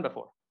never been done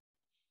before.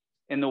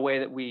 In the way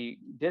that we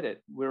did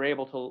it, we were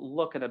able to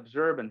look and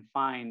observe and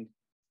find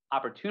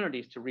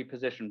opportunities to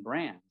reposition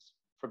brands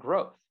for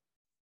growth.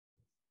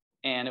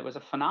 And it was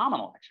a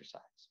phenomenal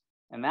exercise.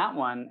 And that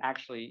one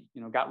actually,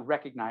 got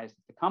recognized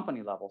at the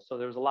company level. So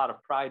there was a lot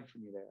of pride for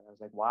me there. I was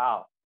like,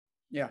 wow.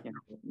 Yeah.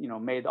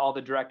 Made all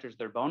the directors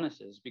their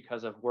bonuses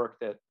because of work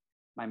that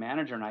my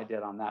manager and I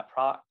did on that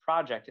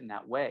project in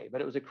that way. But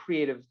it was a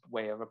creative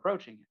way of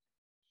approaching it.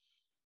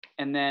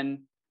 And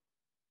then,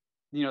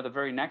 the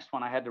very next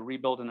one, I had to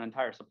rebuild an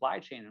entire supply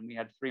chain and we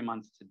had 3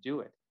 months to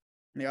do it.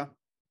 Yeah.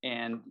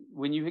 And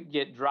when you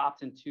get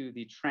dropped into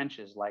the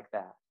trenches like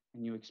that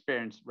and you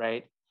experience,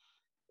 right,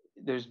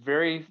 there's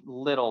very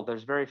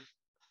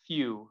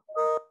few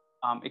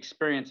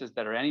experiences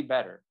that are any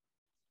better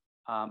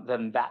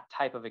than that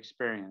type of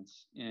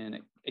experience in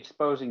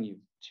exposing you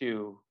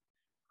to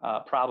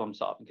problem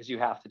solving, because you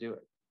have to do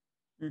it.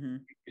 Mm-hmm.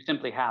 You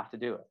simply have to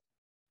do it,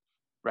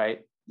 right?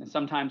 And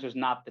sometimes there's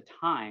not the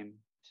time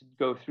to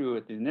go through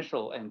at the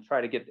initial and try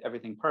to get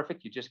everything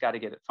perfect. You just got to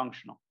get it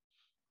functional.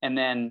 And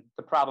then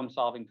the problem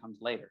solving comes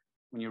later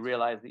when you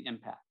realize the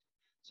impact.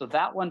 So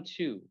that one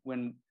too,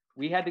 when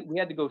we had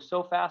to go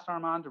so fast,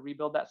 Armand, to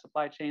rebuild that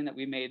supply chain that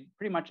we made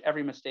pretty much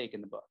every mistake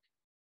in the book,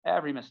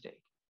 every mistake.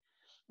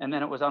 And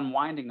then it was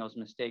unwinding those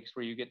mistakes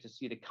where you get to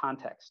see the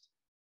context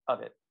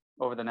of it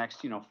over the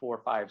next,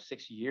 4, 5,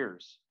 6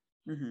 years,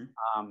 mm-hmm.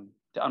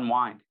 To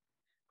unwind.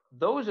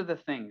 Those are the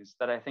things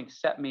that I think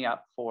set me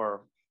up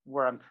for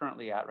where I'm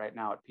currently at right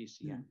now at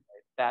PCN.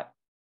 Mm-hmm. Right?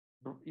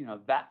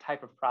 That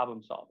type of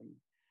problem solving,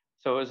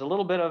 So it was a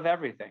little bit of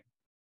everything.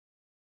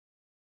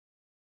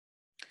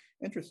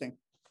 Interesting.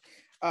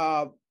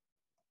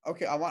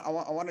 Okay, I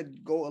want to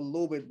go a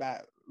little bit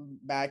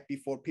back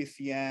before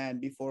PCN,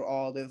 before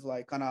all this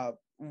like kind of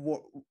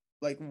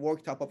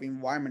work type of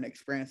environment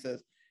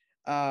experiences.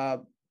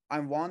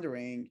 I'm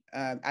wondering,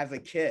 as a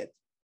kid,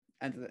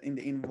 and in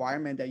the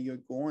environment that you're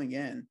going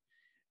in,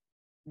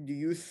 do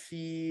you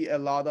see a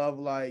lot of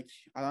like,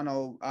 I don't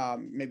know,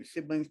 maybe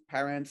siblings,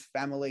 parents,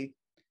 family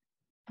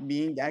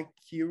being that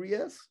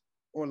curious,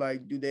 or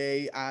like do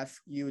they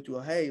ask you to,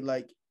 hey,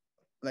 like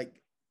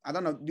I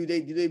don't know, do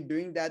they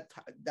bring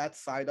that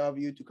side of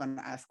you to kind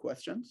of ask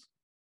questions?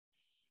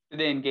 Do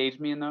they engage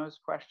me in those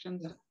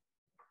questions? Yeah.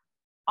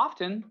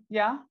 Often,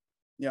 yeah.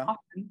 Yeah.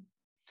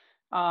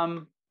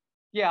 Often.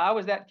 Yeah, I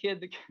was that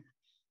kid that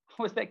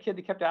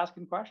kept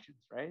asking questions,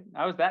 right?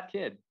 I was that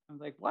kid. I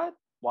was like, what?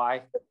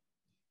 Why?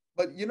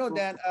 But you know,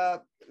 Dan,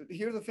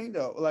 here's the thing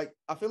though, like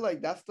I feel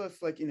like that's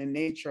just like in the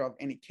nature of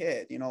any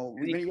kid, you know,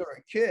 when you're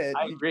a kid,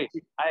 I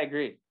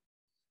agree.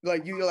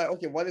 Like you're like,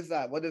 okay, what is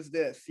that? What is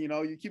this? You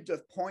know, you keep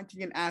just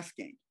pointing and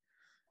asking.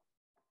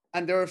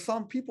 And there are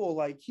some people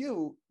like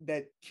you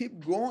that keep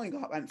growing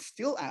up and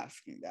still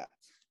asking that.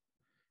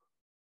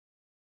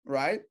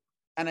 Right?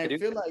 And I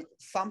feel like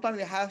sometimes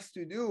it has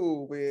to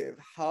do with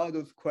how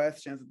those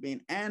questions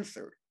being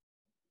answered.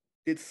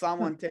 Did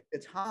someone take the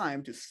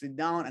time to sit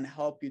down and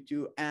help you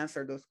to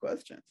answer those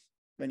questions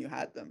when you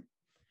had them?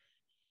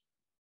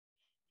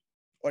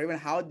 Or even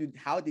how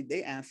did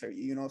they answer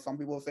you? You know, some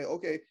people say,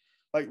 okay,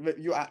 like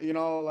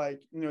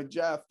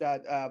Cheif,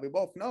 that we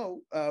both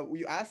know,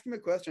 you ask him a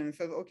question and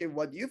says, okay,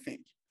 what do you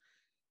think?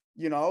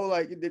 You know,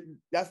 like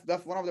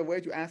that's one of the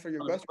ways to answer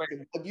your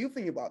question. What do you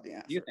think about the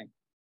answer? Do you think?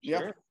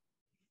 Sure. Yeah.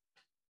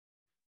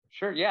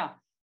 Sure.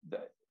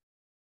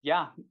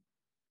 Yeah.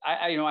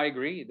 I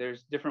agree.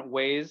 There's different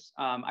ways.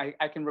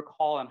 I can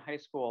recall in high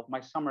school, my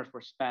summers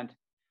were spent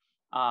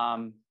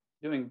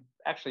doing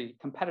actually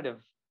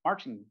competitive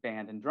marching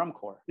band and drum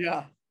corps.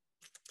 Yeah.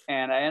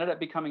 And I ended up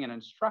becoming an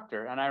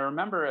instructor. And I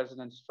remember as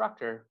an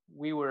instructor,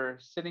 we were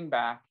sitting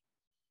back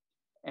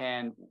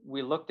and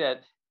we looked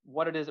at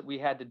what it is that we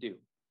had to do.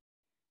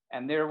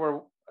 And there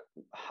were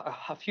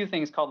a few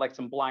things called like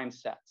some blind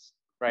sets,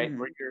 right? Mm-hmm.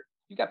 Where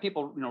you got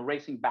people,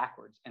 racing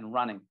backwards and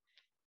running.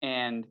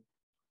 And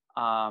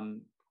at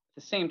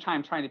the same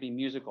time trying to be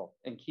musical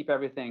and keep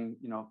everything,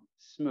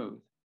 smooth.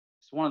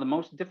 It's one of the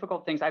most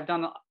difficult things I've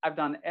done. I've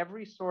done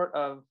every sort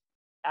of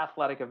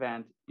athletic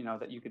event,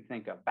 that you could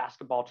think of: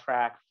 basketball,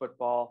 track,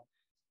 football.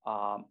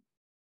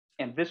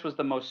 And this was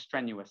the most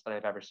strenuous that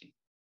I've ever seen.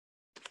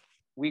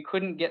 We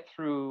couldn't get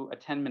through a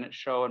 10-minute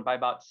show. And by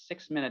about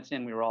 6 minutes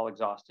in, we were all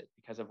exhausted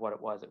because of what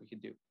it was that we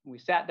could do. We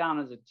sat down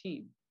as a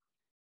team,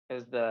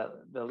 as the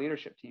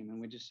leadership team. And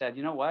we just said,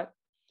 you know what?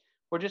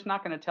 We're just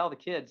not going to tell the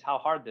kids how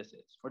hard this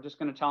is. We're just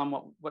going to tell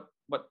them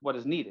what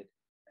is needed,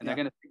 and they're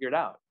going to figure it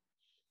out.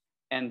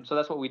 And so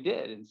that's what we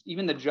did. And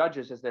even the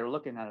judges, as they were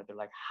looking at it, they're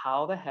like,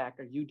 "How the heck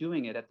are you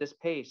doing it at this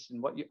pace?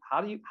 And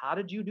how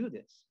did you do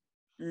this?"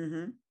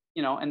 Mm-hmm.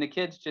 And the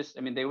kids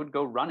they would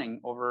go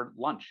running over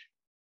lunch,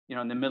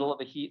 in the middle of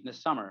the heat in the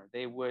summer.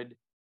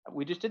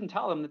 We just didn't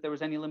tell them that there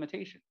was any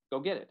limitation. Go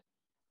get it.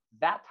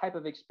 That type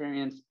of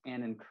experience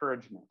and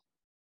encouragement,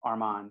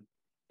 Armand,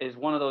 is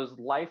one of those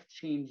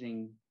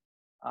life-changing,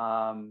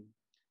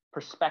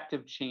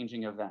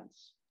 perspective-changing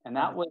events. And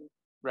that was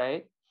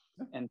right.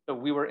 And so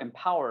we were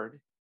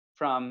empowered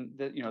from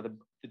the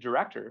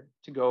director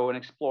to go and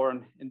explore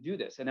and do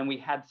this. And then we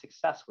had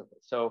success with it.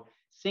 So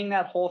seeing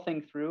that whole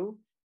thing through,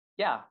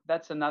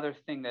 that's another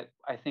thing that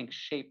I think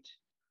shaped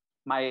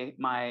my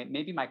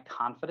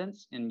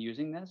confidence in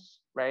using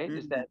this, right? Mm-hmm.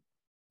 Is that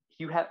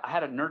I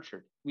had it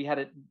nurtured. We had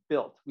it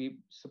built. We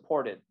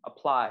supported,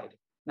 applied.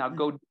 Now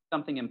go do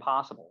something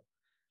impossible.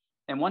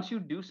 And once you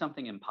do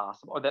something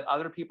impossible, or that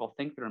other people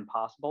think they're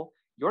impossible,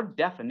 your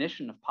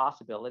definition of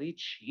possibility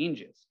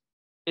changes.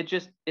 It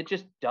just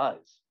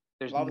does.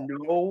 There's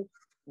no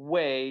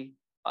way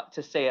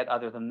to say it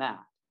other than that.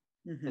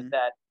 Mm-hmm. Is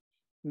that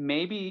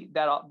maybe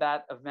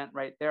that event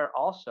right there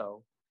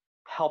also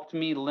helped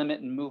me limit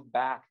and move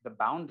back the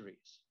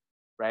boundaries,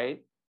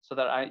 right? So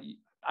that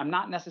I'm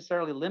not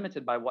necessarily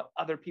limited by what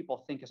other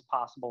people think is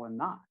possible and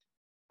not.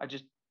 I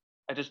just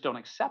don't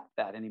accept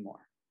that anymore.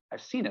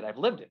 I've seen it. I've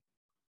lived it.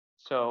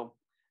 So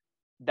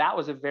that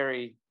was a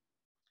very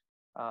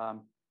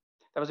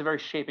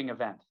shaping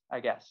event, I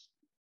guess,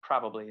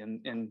 probably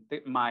in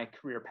my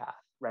career path,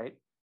 right?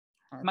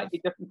 100%. It might be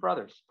different for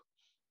others.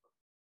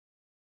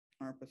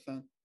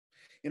 100%.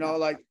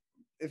 Like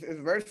it's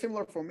very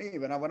similar for me.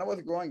 When I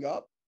was growing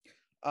up,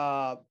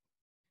 I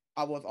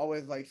was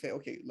always like, say,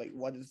 okay, like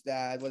what is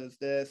that? What is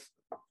this?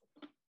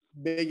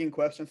 Begging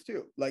questions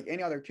too, like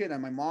any other kid.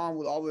 And my mom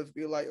would always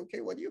be like, okay,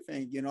 what do you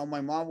think?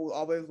 My mom would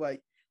always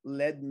like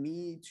led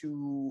me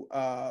to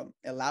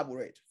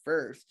elaborate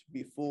first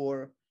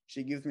before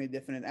she gives me a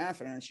definite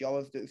answer. And she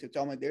always to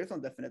tell me there's no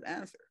definite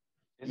answer.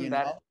 Isn't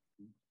that?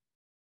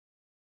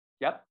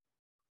 Yep.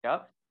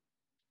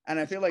 And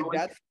I feel like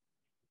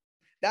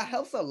that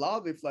helps a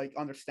lot with like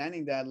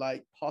understanding that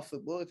like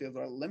possibilities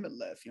are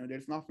limitless. You know,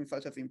 there's nothing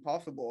such as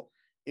impossible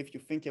if you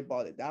think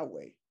about it that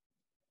way.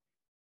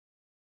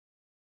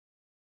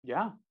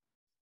 Yeah.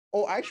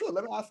 Oh, actually,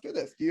 let me ask you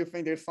this: do you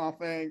think there's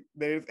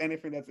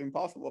anything that's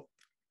impossible?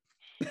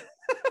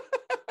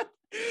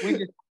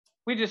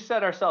 We just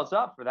set ourselves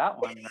up for that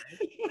one,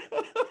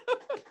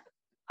 right?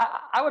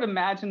 I would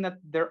imagine that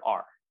there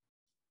are.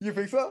 You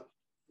think so?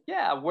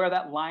 Yeah, where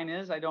that line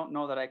is, I don't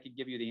know that I could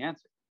give you the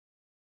answer.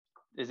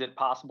 Is it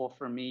possible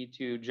for me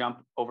to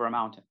jump over a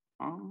mountain?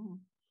 Oh.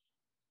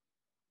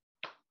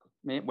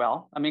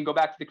 Well, I mean, go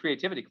back to the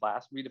creativity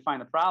class, redefine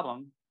the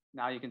problem.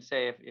 Now you can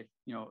say if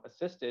you know,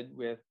 assisted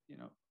with, you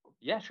know,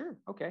 yeah, sure,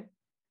 okay.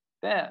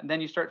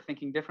 Then you start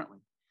thinking differently.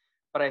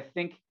 But I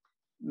think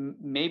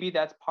maybe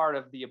that's part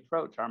of the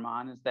approach,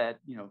 Armand, is that,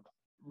 you know,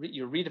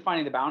 you're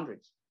redefining the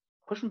boundaries,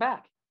 push them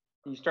back,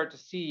 and you start to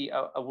see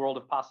a world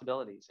of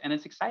possibilities. And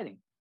it's exciting,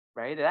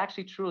 right? It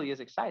actually truly is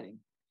exciting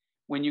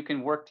when you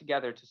can work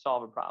together to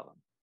solve a problem.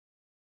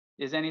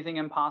 Is anything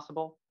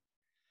impossible?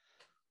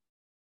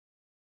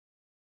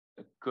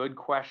 A good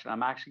question.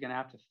 I'm actually going to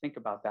have to think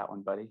about that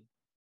one, buddy.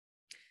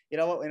 You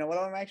know what? You know what?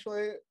 I'm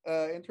actually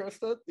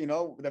interested. You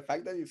know, the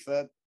fact that you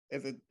said,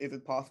 is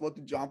it possible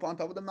to jump on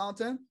top of the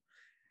mountain?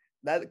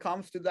 That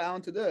comes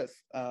down to this.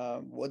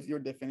 What's your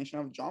definition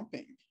of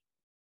jumping?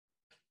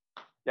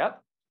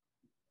 Yep.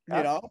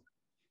 You know,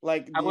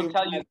 like I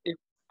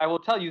will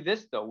tell you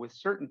this though, with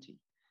certainty,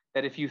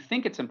 that if you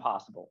think it's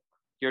impossible,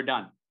 you're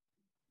done.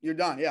 You're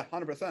done. Yeah,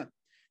 100%.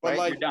 But right?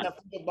 like,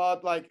 think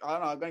about like, I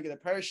don't know, I'm gonna get a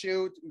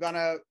parachute,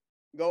 gonna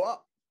go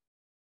up.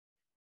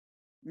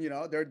 You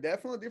know, there are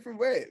definitely different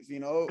ways. You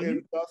know,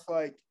 and just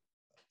like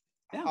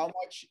how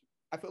much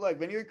I feel like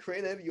when you're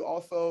creative, you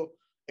also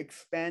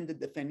expand the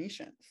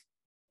definitions.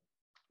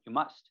 You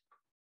must.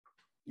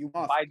 You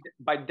must.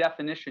 By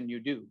definition, you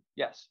do.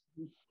 Yes.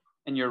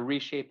 And you're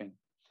reshaping.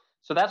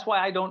 So that's why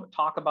I don't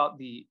talk about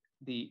the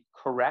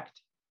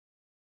correct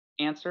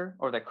answer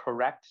or the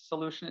correct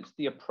solution. It's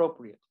the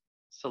appropriate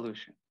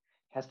solution.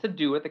 It has to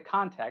do with the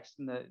context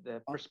and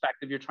the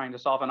perspective you're trying to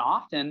solve. And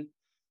often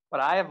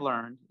what I have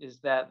learned is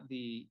that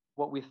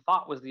what we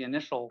thought was the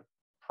initial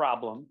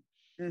problem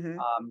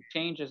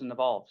changes and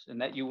evolves. And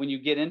that when you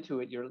get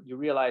into it, you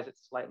realize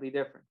it's slightly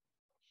different.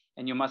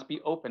 And you must be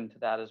open to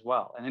that as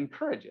well and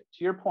encourage it.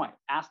 To your point,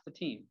 ask the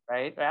team,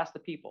 right? Or ask the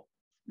people,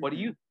 what do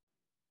you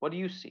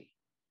see?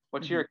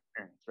 What's your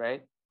experience,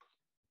 right?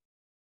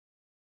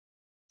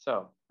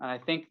 So, and I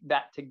think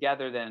that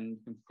together then you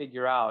can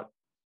figure out,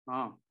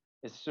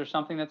 is there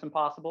something that's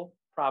impossible?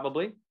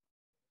 Probably.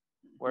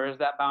 Where is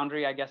that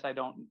boundary? I guess I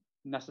don't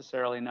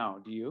necessarily know.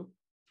 Do you?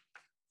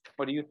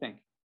 What do you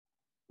think?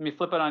 Let me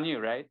flip it on you,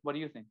 right? What do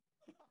you think?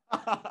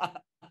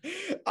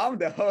 I'm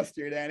the host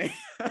here, Danny.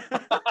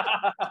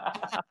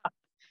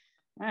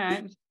 All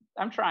right.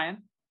 I'm trying.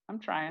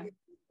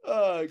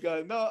 Oh,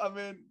 God. No, I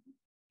mean,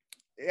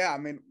 yeah, I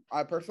mean,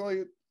 I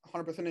personally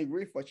 100%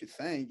 agree with what you're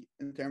saying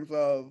in terms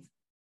of,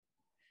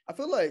 I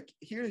feel like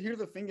here's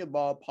the thing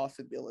about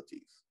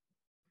possibilities.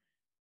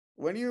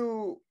 When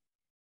you,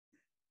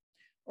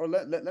 or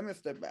let me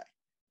step back.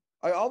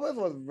 I always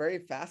was very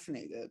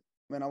fascinated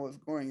when I was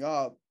growing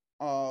up,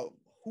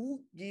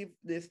 who give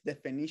these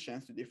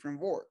definitions to different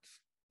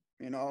words,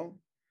 you know?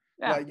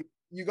 Yeah. Like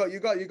you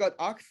got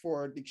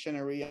Oxford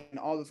dictionary and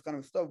all this kind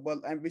of stuff, but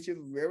and which is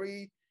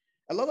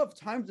a lot of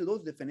times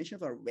those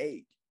definitions are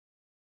vague,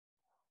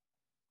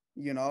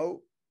 you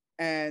know,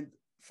 and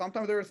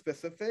sometimes they're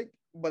specific,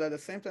 but at the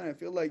same time, I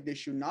feel like they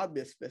should not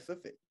be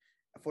specific.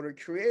 For the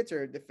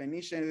creator,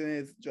 definition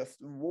is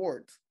just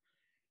words.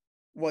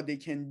 What they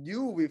can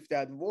do with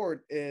that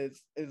word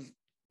is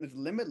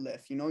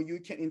limitless. You know, you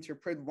can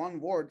interpret one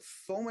word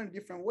so many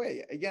different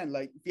ways. Again,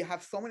 like if you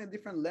have so many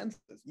different lenses,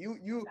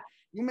 you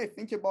may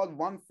think about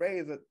one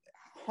phrase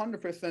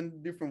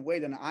 100% different way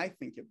than I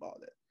think about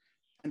it.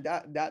 And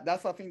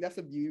that's I think that's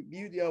the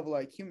beauty of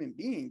like human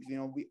beings. You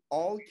know, we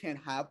all can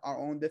have our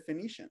own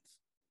definitions.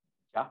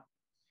 Yeah.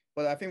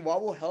 But I think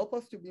what will help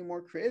us to be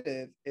more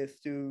creative is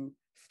to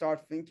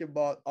start thinking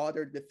about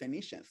other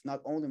definitions,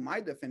 not only my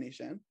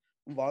definition,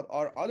 but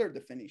our other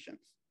definitions.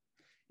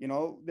 You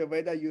know, the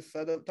way that you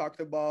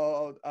talked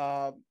about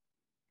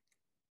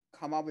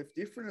come up with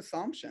different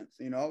assumptions,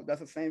 you know,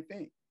 that's the same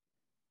thing.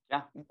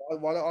 Yeah.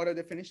 What are other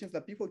definitions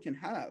that people can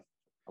have?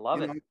 I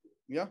love it. Know?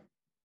 Yeah.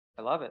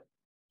 I love it.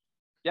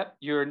 Yep.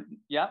 Your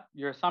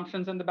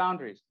assumptions and the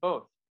boundaries,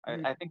 both.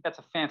 I think that's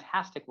a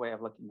fantastic way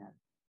of looking at it.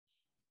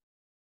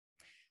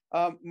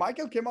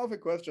 Michael came up with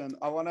a question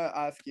I want to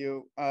ask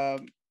you.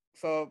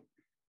 So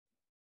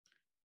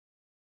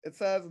it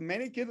says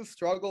many kids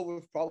struggle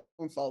with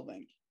problem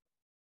solving.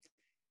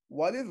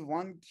 What is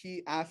one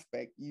key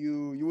aspect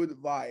you would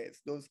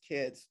advise those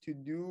kids to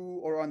do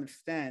or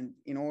understand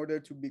in order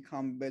to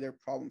become better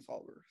problem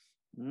solvers?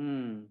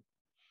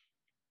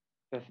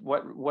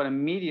 What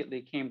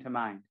immediately came to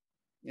mind?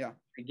 Yeah.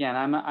 Again,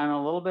 I'm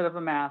a little bit of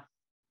a math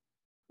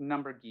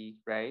number geek,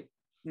 right?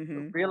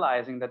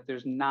 Realizing that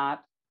there's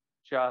not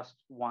just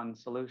one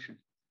solution,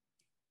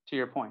 to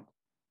your point.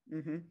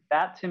 Mm-hmm.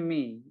 That to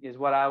me is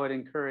what I would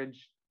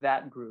encourage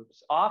that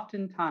groups.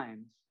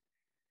 Oftentimes,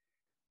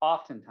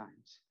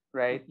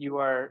 right?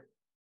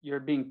 You're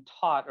being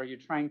taught or you're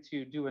trying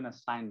to do an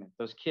assignment.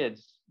 Those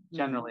kids Mm-hmm.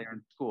 generally are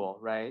in school,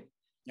 right?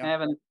 They Yeah. have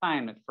an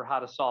assignment for how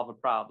to solve a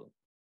problem.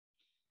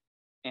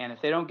 And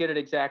if they don't get it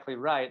exactly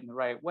right in the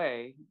right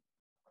way,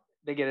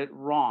 they get it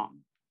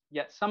wrong.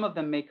 Yet some of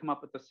them may come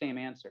up with the same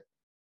answer.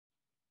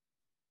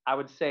 I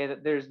would say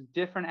that there's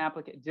different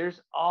applications.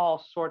 There's all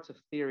sorts of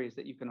theories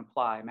that you can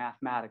apply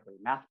mathematically.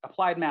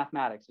 Applied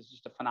mathematics is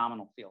just a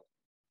phenomenal field,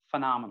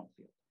 phenomenal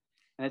field.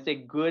 And it's a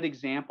good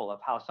example of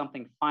how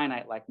something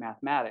finite like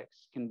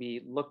mathematics can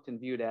be looked and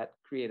viewed at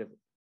creatively.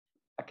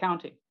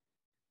 Accounting.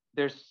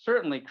 There's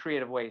certainly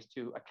creative ways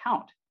to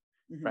account,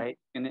 Mm-hmm. right?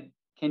 And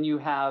can you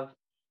have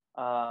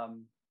a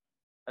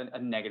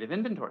negative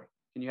inventory?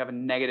 Can you have a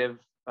negative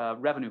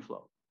revenue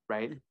flow,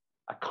 right?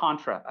 A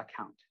contra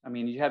account. I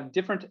mean, you have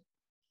different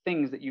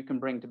things that you can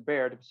bring to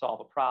bear to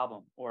solve a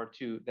problem or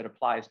that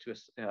applies to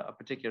a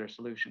particular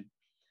solution.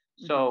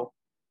 So Mm-hmm.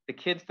 the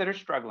kids that are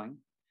struggling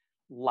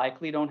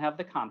likely don't have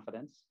the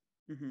confidence.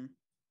 Mm-hmm.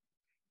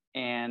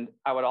 And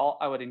I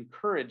would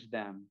encourage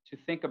them to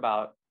think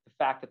about the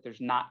fact that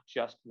there's not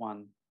just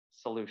one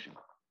solution.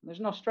 There's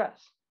no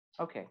stress.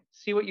 Okay,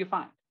 see what you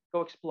find.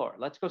 Go explore.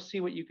 Let's go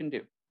see what you can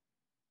do.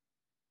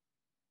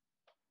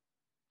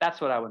 That's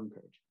what I would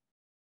encourage.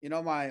 You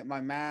know, my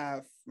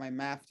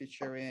math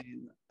teacher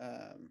in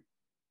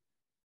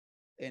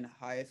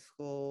high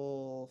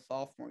school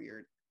sophomore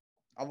year,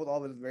 I was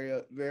always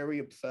very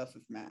obsessed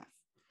with math.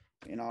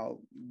 You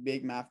know,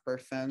 big math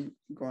person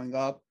growing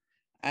up,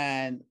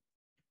 and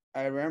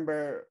I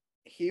remember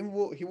he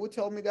would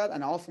tell me that,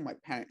 and also my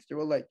parents. They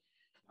were like,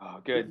 Oh,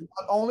 "There's good.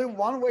 not only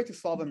one way to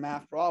solve a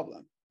math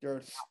problem.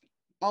 There's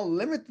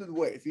unlimited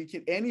ways.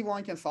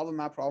 Anyone can solve a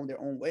math problem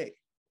their own way."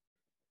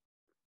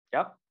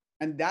 Yep.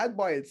 And that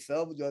by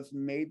itself just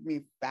made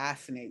me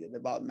fascinated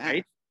about math.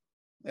 Right.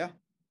 Yeah.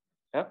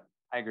 Yep.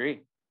 I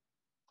agree.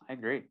 I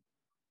agree.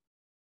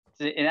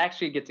 It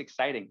actually gets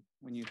exciting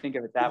when you think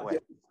of it that way.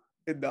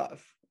 It does.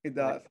 It Like,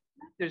 does.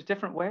 there's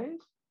different ways.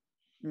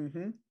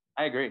 Mm-hmm.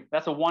 I agree.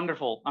 That's a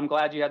wonderful. I'm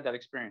glad you had that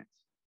experience.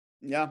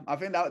 Yeah, I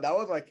think that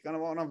was like kind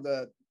of one of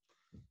the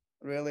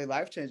really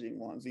life-changing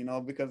ones,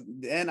 because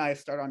then I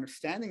start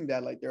understanding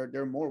that like there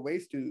are more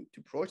ways to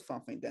approach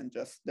something than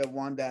just the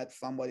one that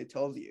somebody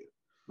tells you.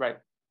 Right.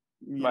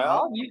 You know.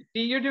 Well, you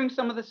see, you're doing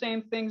some of the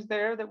same things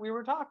there that we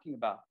were talking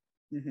about.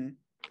 Mm-hmm.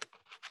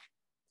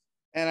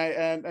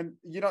 And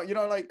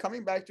like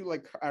coming back to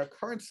like our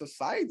current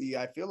society,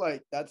 I feel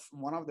like that's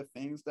one of the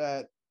things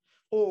that.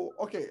 Oh,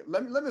 okay.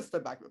 Let me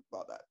step back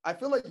about that. I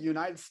feel like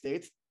United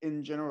States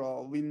in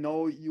general, we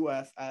know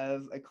U.S.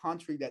 as a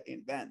country that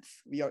invents.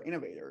 We are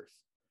innovators.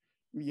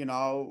 We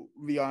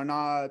are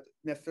not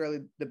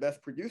necessarily the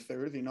best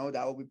producers.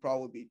 That would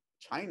probably be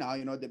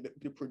China.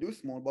 They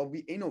produce more, but we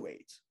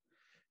innovate.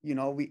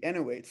 We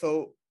innovate.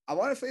 So I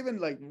want to say even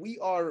like we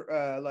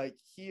are like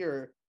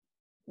here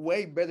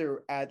way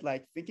better at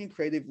like thinking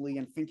creatively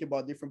and thinking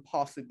about different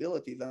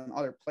possibilities than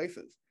other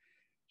places.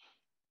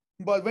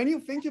 But when you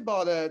think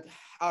about it,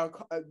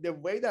 the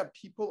way that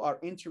people are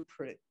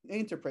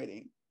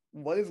interpreting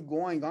what is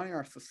going on in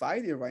our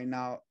society right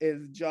now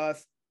is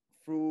just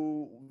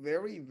through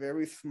very,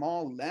 very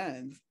small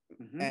lens,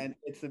 Mm-hmm. and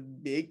it's a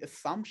big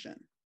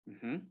assumption.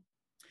 Mm-hmm.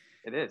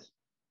 It is.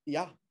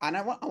 Yeah, and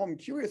I'm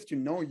curious to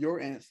know your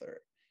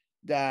answer.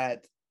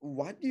 That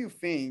what do you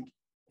think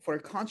for a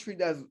country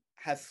that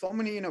has so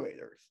many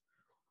innovators?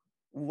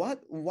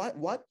 What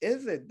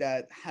is it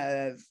that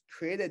has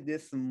created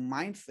this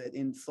mindset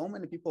in so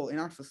many people in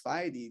our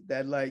society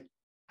that like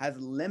has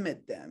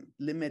limit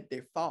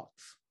their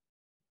thoughts?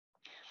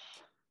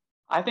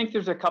 I think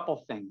there's a couple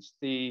things.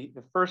 The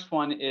first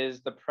one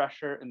is the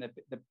pressure and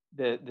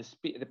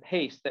the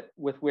pace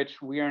with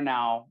which we are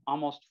now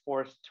almost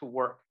forced to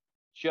work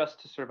just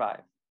to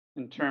survive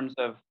in terms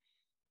of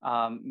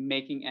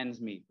making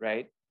ends meet,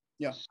 right?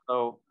 Yeah.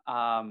 So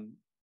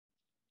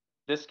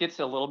this gets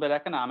a little bit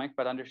economic,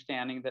 but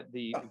understanding that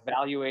the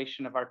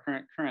valuation of our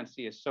current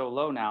currency is so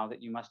low now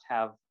that you must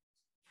have,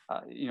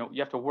 you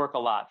have to work a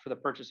lot for the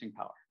purchasing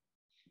power.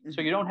 Mm-hmm.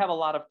 So you don't have a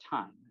lot of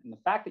time. And the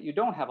fact that you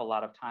don't have a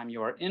lot of time,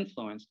 you are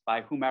influenced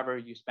by whomever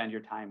you spend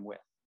your time with.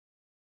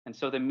 And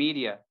so the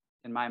media,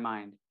 in my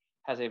mind,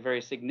 has a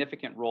very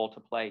significant role to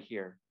play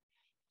here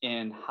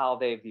in how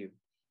they view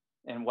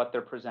and what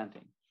they're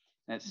presenting.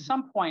 And at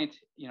some point,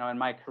 in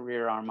my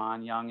career,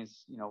 Armand Young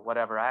is,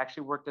 whatever. I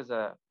actually worked as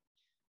a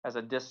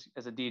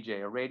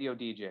DJ, a radio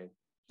DJ.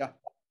 Yeah.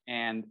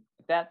 And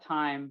at that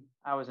time,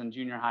 I was in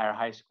junior high or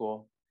high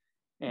school,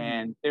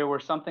 and there were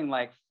something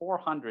like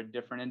 400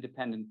 different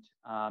independent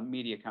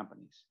media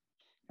companies.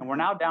 And we're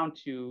now down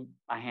to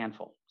a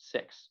handful,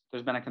 6.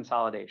 There's been a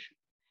consolidation.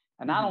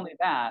 And not only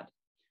that,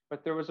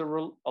 but there was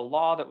a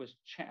law that was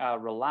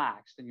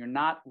relaxed, and you're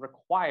not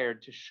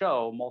required to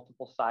show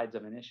multiple sides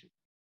of an issue.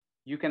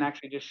 You can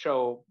actually just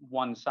show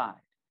one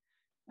side.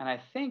 And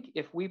I think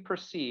if we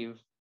perceive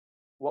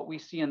what we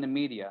see in the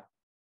media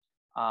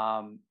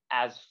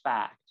as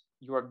fact,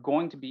 you are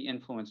going to be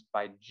influenced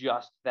by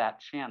just that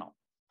channel.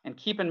 And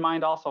keep in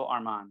mind also,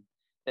 Armand,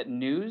 that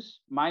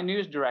my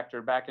news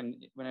director back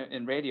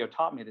in radio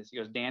taught me this. He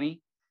goes,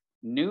 Danny,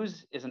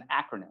 news is an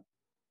acronym.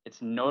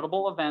 It's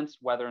notable events,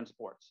 weather, and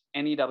sports,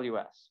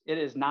 NEWS.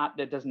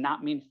 It does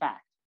not mean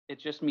fact. It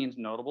just means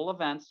notable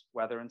events,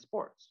 weather, and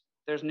sports.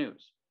 There's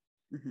news.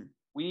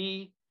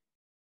 Mm-hmm.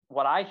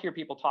 What I hear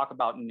people talk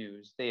about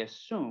news, they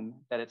assume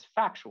that it's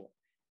factual.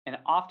 And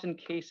in often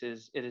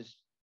cases, it is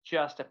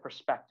just a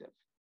perspective.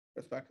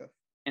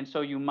 And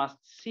so you must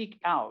seek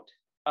out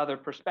other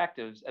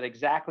perspectives at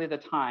exactly the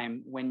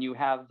time when you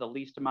have the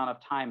least amount of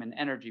time and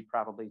energy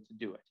probably to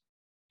do it,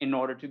 in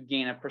order to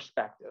gain a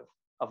perspective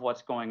of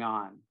what's going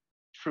on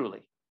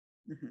truly.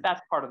 Mm-hmm.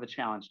 That's part of the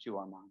challenge too,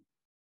 Armand.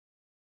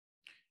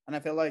 And I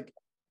feel like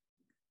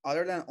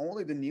other than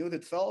only the news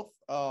itself,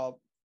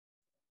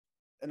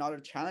 another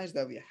challenge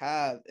that we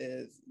have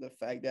is the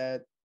fact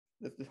that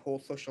this whole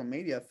social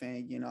media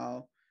thing,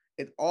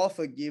 it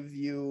also gives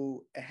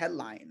you a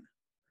headline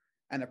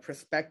and a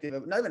perspective,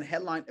 not even a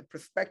headline, a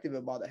perspective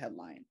about the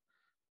headline.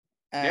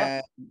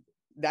 And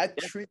that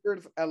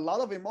triggers a lot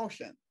of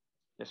emotion.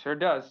 It sure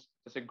does.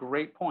 That's a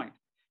great point.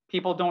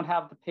 People don't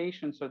have the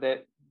patience, or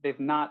that they've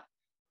not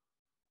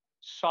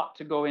sought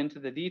to go into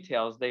the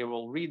details. They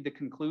will read the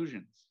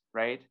conclusions,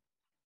 right?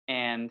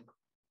 And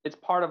it's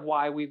part of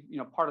why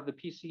part of the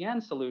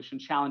PCN solution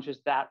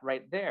challenges that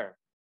right there.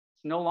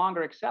 It's no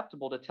longer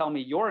acceptable to tell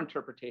me your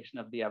interpretation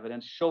of the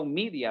evidence, show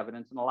me the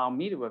evidence, and allow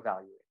me to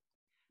evaluate.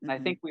 And I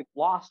think we've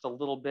lost a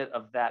little bit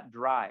of that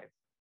drive,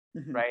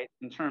 right,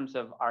 in terms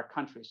of our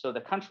country. So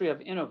the country of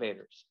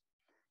innovators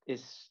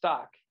is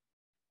stuck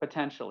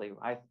potentially.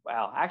 I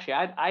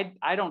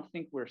don't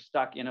think we're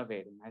stuck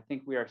innovating. I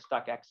think we are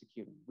stuck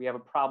executing. We have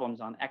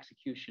problems on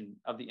execution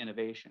of the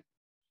innovation.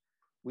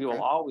 We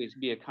will always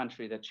be a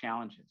country that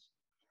challenges.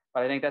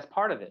 But I think that's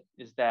part of it,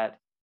 is that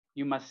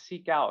you must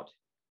seek out,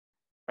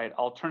 right,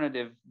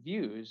 alternative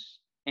views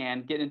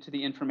and get into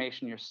the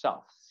information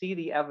yourself. See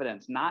the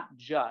evidence, not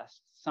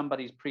just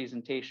somebody's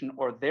presentation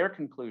or their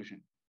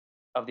conclusion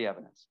of the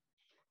evidence.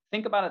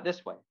 Think about it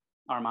this way,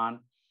 Armand.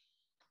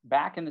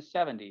 Back in the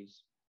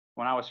 70s,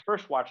 when I was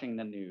first watching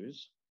the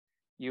news,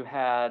 you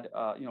had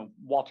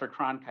Walter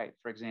Cronkite,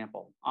 for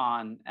example,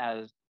 on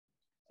as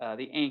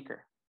the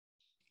anchor.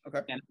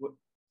 Okay.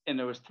 And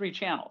there was 3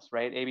 channels,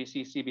 right?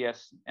 ABC,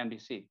 CBS,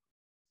 NBC.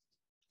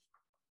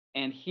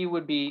 And he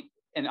would be,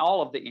 and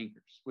all of the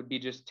anchors would be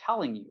just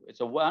telling you,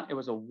 it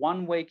was a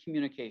one-way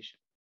communication.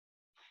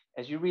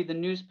 As you read the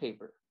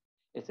newspaper,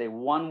 it's a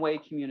one-way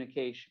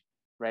communication,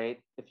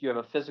 right? If you have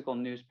a physical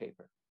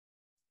newspaper.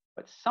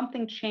 But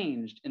something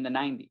changed in the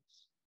 90s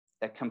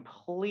that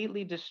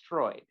completely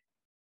destroyed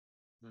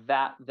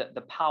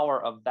the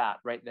power of that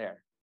right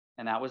there.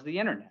 And that was the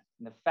internet.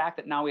 And the fact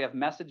that now we have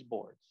message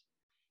boards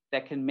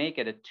that can make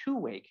it a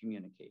two-way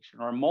communication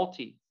or a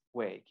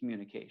multi-way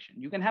communication.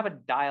 You can have a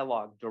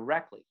dialogue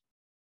directly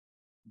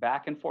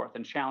back and forth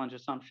and challenge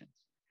assumptions.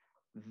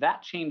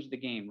 That changed the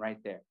game right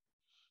there.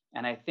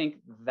 And I think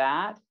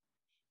that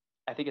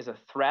is a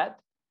threat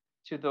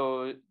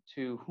to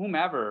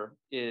whomever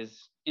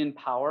is in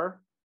power.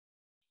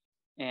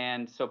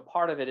 And so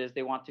part of it is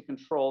they want to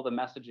control the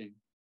messaging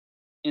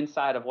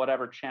inside of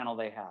whatever channel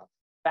they have.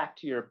 Back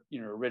to your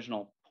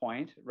original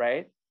point,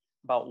 right?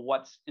 About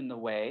what's in the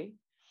way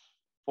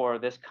for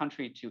this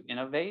country to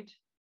innovate,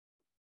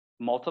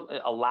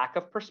 a lack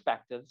of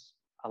perspectives,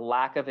 a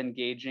lack of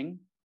engaging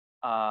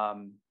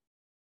contra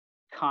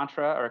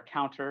or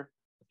counter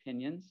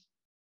opinions,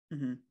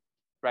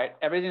 right?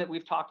 Everything that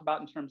we've talked about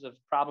in terms of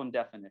problem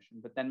definition,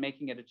 but then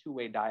making it a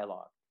two-way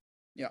dialogue.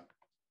 Yeah.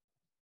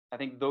 I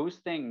think those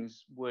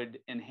things would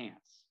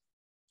enhance,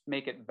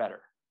 make it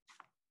better.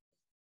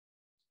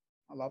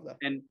 I love that.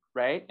 And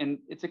right, and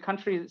it's a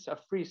country that's a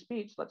free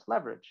speech. Let's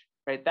leverage,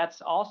 right?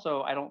 That's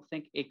also, I don't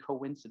think, a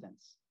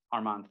coincidence,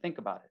 Armand. Think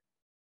about it.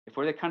 If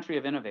we're the country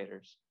of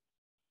innovators,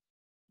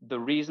 the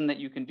reason that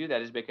you can do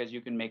that is because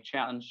you can make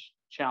challenge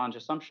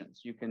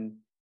assumptions. You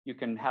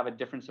can have a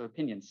difference of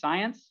opinion.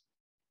 Science,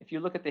 if you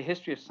look at the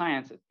history of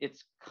science,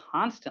 it's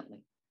constantly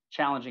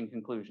challenging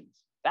conclusions.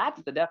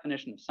 That's the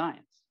definition of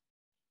science.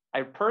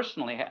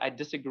 I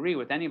disagree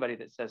with anybody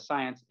that says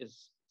science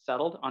is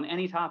settled on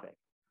any topic,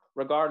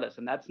 regardless.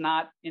 And that's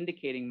not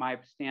indicating my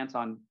stance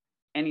on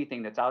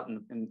anything that's out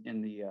in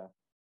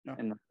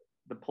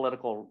the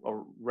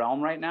political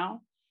realm right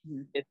now.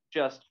 Mm-hmm. It's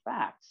just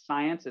fact.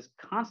 Science is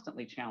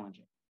constantly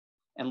challenging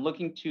and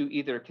looking to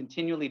either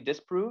continually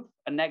disprove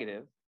a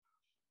negative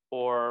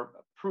or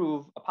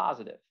prove a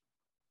positive.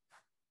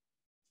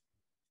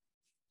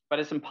 But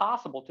it's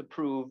impossible to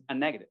prove a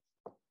negative.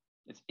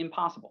 It's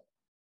impossible.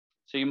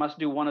 So you must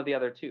do one of the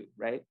other two,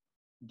 right?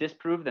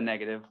 Disprove the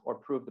negative or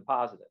prove the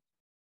positive.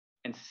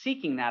 And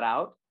seeking that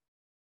out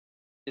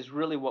is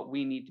really what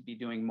we need to be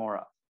doing more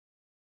of,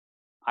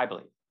 I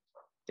believe,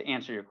 to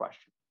answer your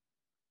question.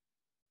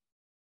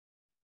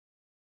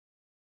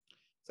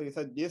 So you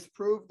said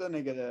disprove the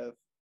negative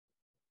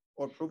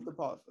or prove the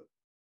positive.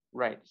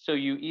 Right. So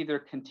you either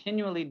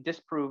continually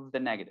disprove the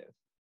negative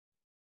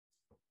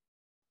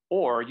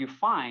or you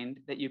find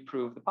that you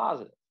prove the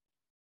positive,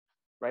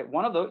 right?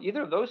 One of those,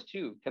 either of those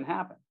two can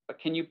happen, but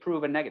can you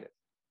prove a negative?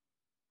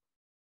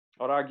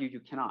 I would argue you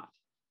cannot.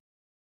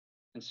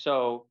 And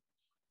so,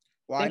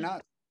 Why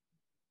not?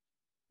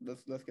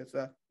 Let's get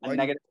that. A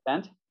negative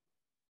event,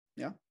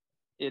 yeah,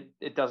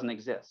 it doesn't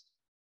exist.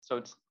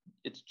 So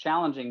it's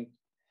challenging.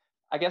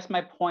 I guess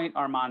my point,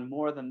 Armand,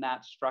 more than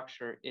that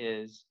structure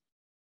is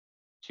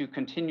to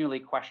continually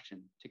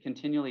question, to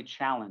continually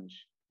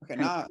challenge. Okay,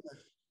 now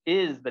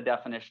is the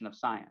definition of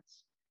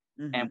science.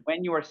 Mm-hmm. And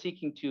when you are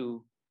seeking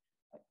to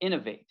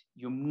innovate,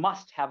 you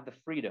must have the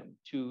freedom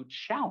to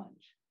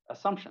challenge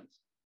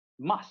assumptions.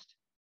 Must.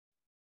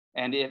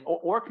 And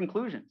or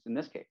conclusions in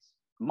this case,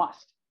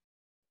 must.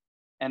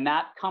 And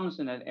that comes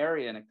in an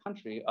area in a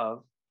country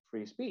of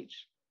free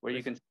speech, where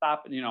you can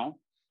stop and,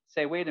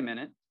 say, wait a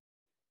minute,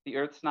 the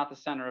Earth's not the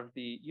center of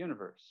the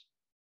universe.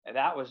 And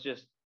that was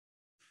just,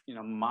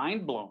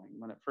 mind blowing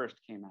when it first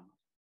came out.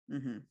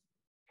 Mm-hmm.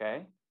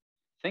 Okay.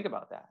 Think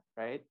about that,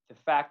 right? The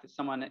fact that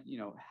someone,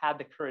 had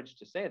the courage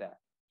to say that.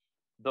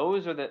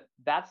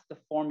 That's the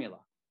formula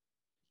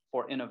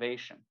for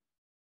innovation.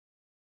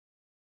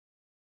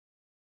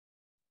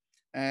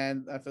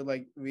 And I feel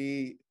like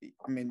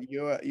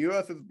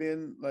US has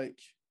been like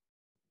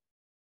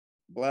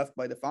blessed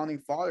by the founding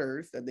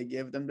fathers that they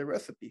gave them the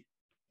recipe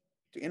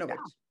to innovate.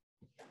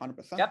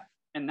 100%. Yep.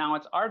 And now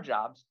it's our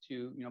jobs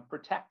to,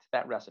 protect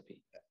that recipe.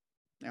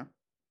 Yeah.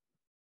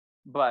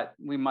 But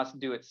we must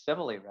do it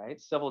civilly, right?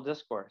 Civil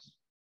discourse,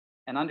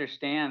 and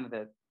understand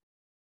that,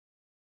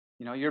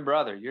 your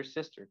brother, your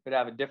sister could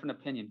have a different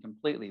opinion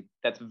completely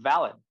that's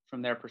valid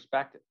from their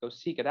perspective. Go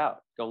seek it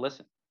out. Go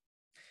listen.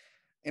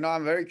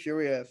 I'm very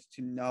curious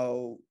to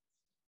know.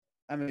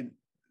 I mean,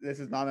 this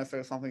is not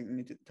necessarily something we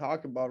need to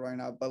talk about right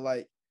now, but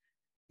like,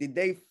 did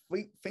they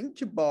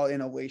think about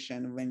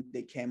innovation when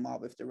they came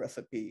up with the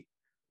recipe,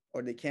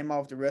 or they came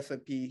up with the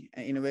recipe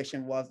and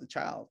innovation was the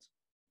child?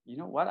 You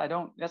know what?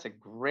 That's a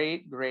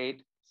great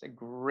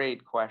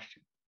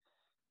question.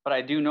 But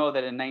I do know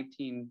that in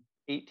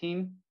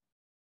 1918,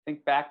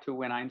 think back to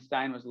when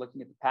Einstein was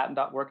looking at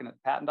working at the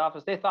patent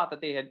office, they thought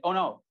that they had,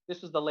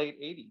 this was the late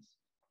 80s,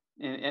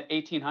 in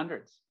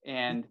 1800s.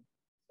 And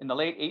in the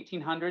late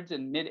 1800s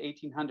and mid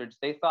 1800s,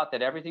 they thought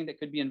that everything that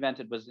could be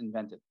invented was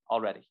invented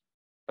already.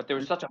 But there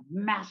was such a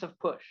massive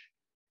push,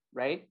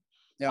 right?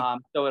 Yeah.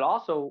 So it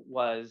also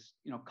was,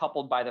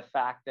 coupled by the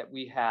fact that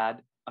we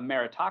had a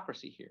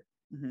meritocracy here,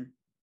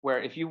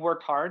 where if you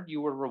worked hard,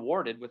 you were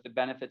rewarded with the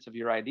benefits of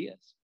your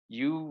ideas.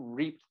 You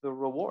reaped the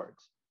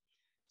rewards.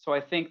 So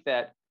I think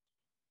that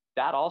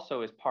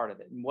also is part of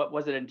it. And what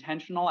was it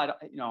intentional?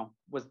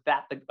 Was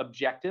that the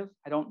objective?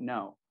 I don't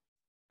know.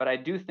 But I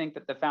do think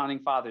that the founding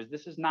fathers,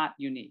 this is not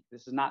unique.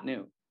 This is not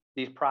new.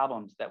 These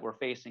problems that we're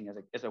facing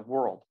as a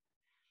world.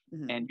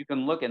 And you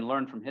can look and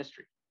learn from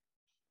history.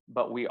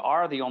 But we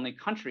are the only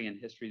country in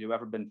history to have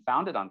ever been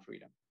founded on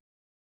freedom.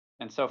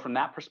 And so from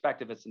that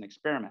perspective, it's an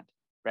experiment,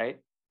 right?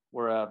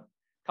 We're a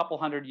couple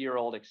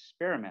 100-year-old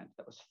experiment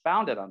that was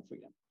founded on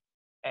freedom.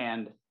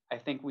 And I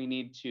think we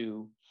need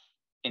to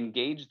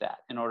engage that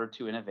in order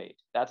to innovate.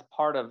 That's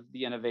part of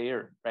the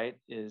innovator, right?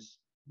 Is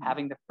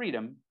having the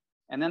freedom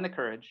and then the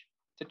courage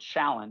to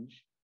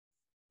challenge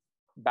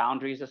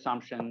boundaries,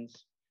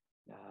 assumptions,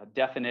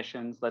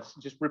 definitions. Let's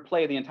just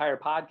replay the entire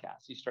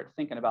podcast. You start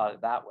thinking about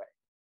it that way.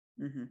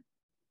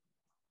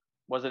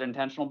 Was it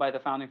intentional by the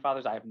founding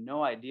fathers? I have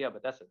no idea,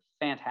 but that's a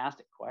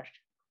fantastic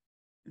question.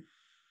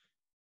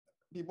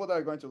 People that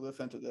are going to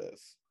listen to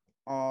this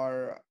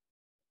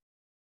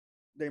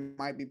there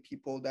might be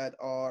people that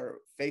are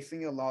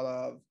facing a lot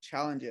of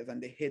challenges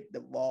and they hit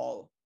the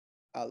wall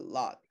a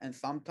lot. And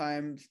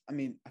sometimes, I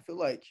feel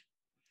like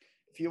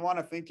if you want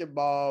to think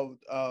about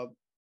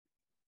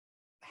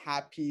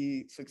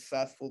happy,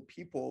 successful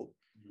people,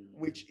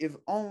 which is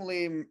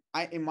only,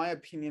 in my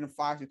opinion,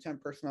 5 to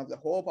 10% of the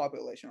whole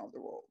population of the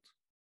world.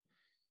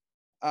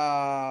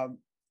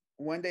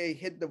 When they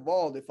hit the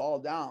wall, they fall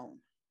down.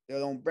 They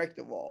don't break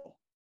the wall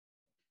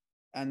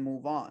and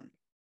move on.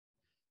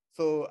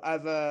 So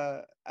as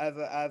a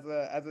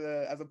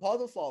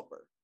puzzle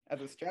solver,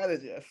 as a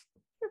strategist,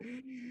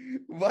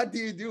 what do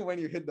you do when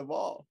you hit the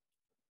wall?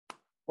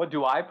 What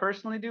do I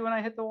personally do when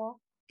I hit the wall?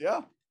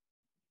 Yeah.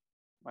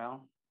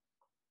 Well,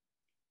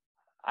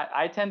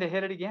 I tend to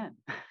hit it again.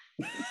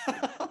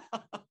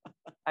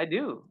 I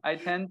do. I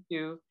tend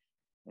to,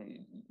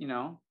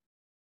 you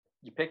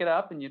pick it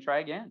up and you try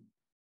again.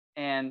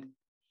 And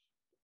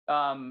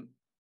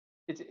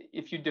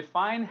if you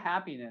define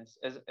happiness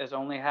as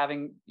only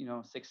having,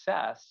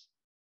 success,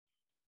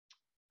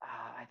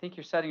 I think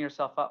you're setting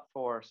yourself up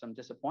for some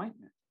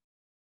disappointment.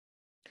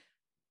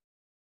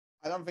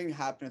 I don't think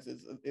happiness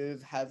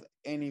has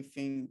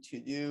anything to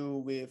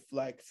do with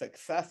like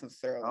success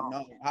necessarily. Oh.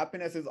 No,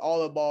 happiness is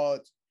all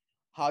about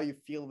how you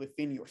feel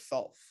within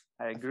yourself.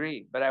 I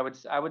agree, but I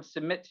would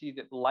submit to you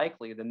that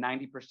likely the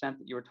 90%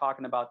 that you were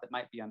talking about that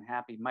might be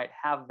unhappy might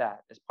have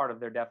that as part of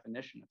their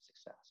definition of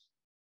success.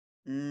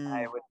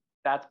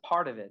 That's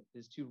part of it,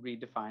 is to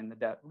redefine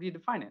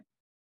it,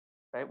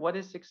 right? What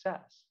is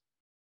success?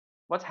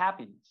 What's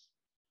happiness?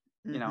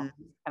 you know.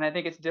 Mm-hmm. And I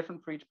think it's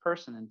different for each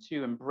person, and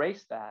to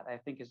embrace that, I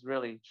think, is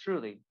really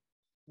truly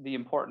the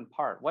important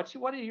part. What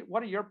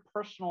are your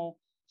personal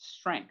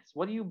strengths?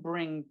 What do you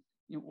bring?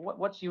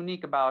 What's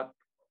unique about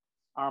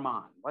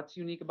Armand? What's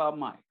unique about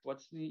Mike?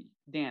 What's the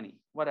Danny?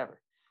 Whatever.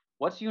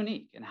 What's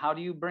unique, and how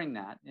do you bring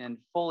that and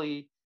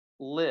fully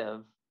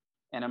live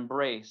and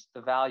embrace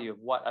the value of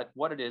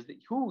what it is that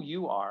who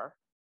you are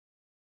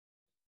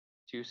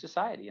to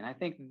society? And I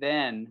think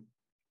then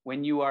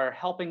when you are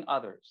helping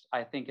others,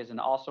 I think is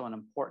also an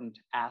important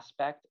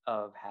aspect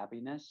of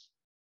happiness.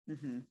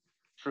 Mm-hmm.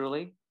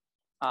 Truly,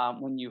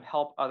 when you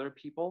help other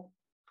people,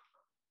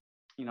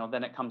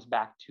 then it comes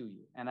back to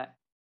you. And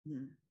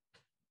Mm-hmm.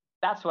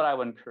 that's what I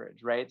would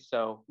encourage, right?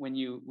 So when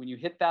you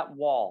hit that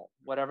wall,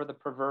 whatever the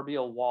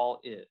proverbial wall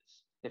is,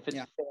 if it's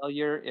Yeah.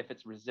 failure, if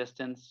it's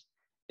resistance,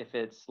 if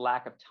it's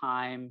lack of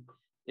time,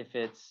 if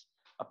it's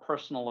a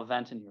personal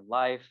event in your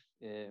life,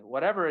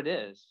 whatever it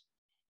is,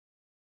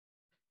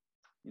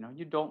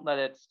 you don't let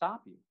it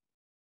stop you.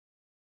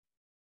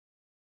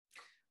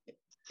 It's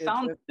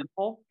Sounds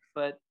simple,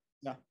 but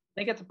yeah. I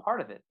think it's a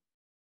part of it.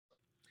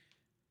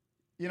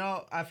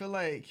 I feel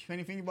like when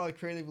you think about it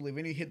creatively,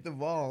 when you hit the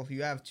wall,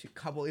 you have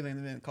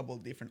even a couple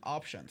of different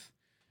options.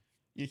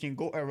 You can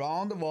go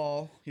around the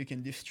wall, you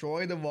can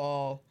destroy the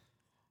wall,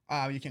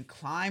 you can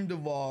climb the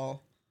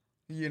wall.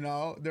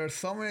 There are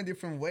so many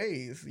different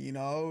ways,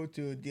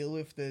 to deal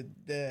with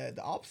the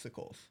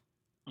obstacles.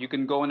 You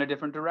can go in a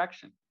different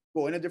direction.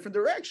 Go in a different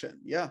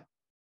direction. Yeah.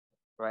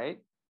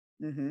 Right?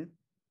 Mm-hmm.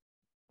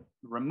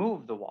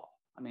 Remove the wall.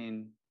 I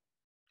mean,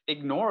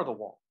 ignore the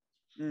wall.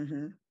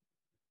 Mm-hmm.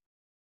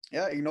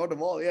 Yeah, ignore the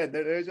wall. Yeah,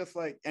 they're just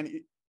like, and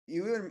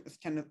you even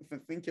can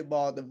think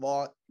about the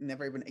wall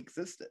never even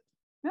existed.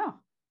 Yeah.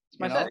 That's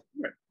my ignore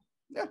it.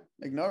 Yeah,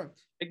 ignore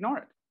it. Ignore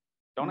it.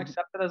 Don't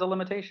accept it as a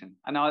limitation.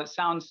 I know it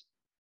sounds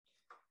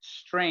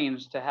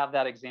strange to have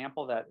that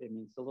example. That it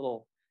means a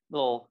little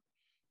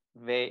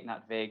vague.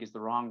 Not vague is the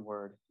wrong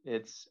word.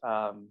 It's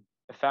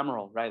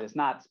ephemeral, right? It's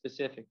not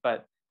specific,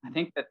 but I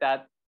think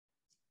that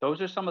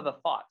those are some of the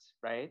thoughts,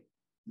 right?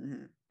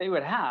 Mm-hmm. They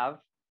would have.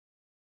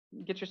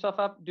 Get yourself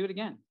up, do it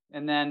again,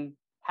 and then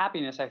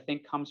happiness, I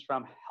think, comes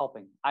from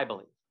helping. I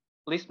believe,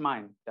 at least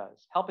mine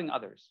does, helping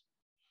others.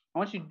 And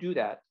once you do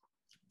that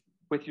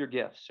with your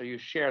gifts, or you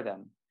share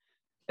them,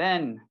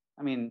 then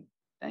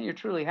you're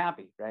truly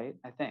happy, right?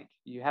 I think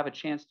you have a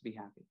chance to be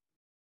happy.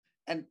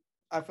 And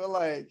I feel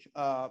like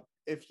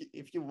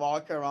if you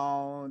walk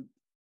around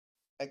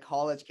a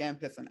college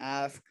campus and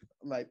ask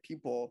like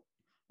people,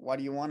 what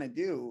do you want to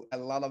do? A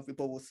lot of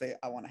people will say,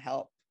 I want to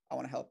help. I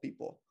want to help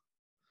people.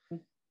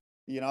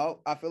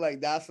 I feel like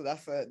that's at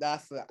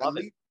least,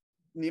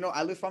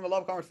 at least from a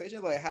lot of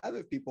conversations that I had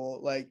with people,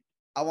 like,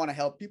 I want to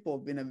help people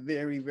been a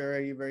very,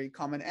 very, very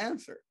common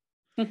answer.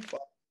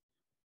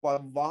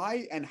 But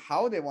why and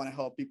how they want to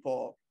help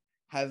people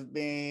has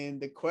been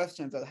the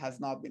questions that has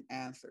not been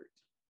answered.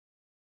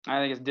 I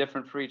think it's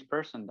different for each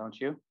person, don't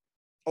you?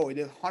 Oh, it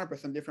is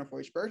 100% different for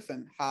each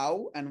person,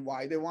 how and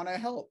why they want to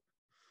help.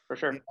 For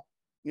sure.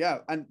 Yeah.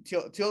 And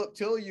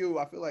till you,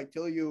 I feel like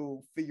till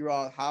you figure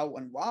out how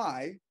and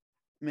why,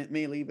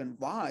 mainly even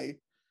why,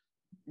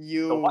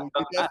 you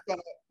just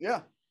gonna,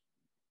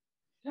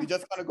 you're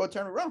just gonna go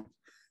turn around.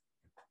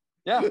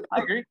 Yeah,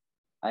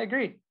 I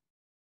agree.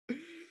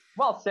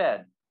 Well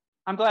said.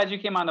 I'm glad you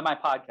came onto my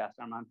podcast,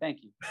 Armand. Thank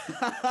you.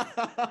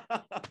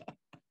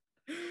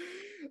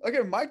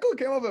 Okay, Michael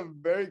came up with a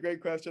very great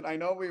question. I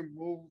know we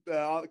moved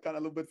kind of a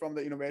little bit from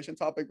the innovation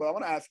topic, but I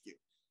want to ask you.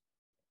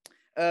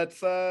 It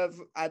says,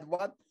 at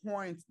what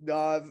point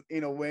does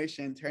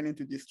innovation turn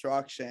into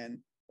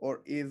destruction,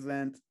 or is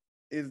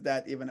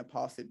that even a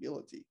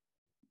possibility?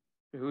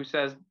 Who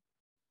says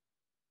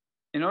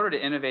in order to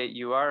innovate,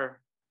 you are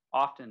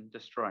often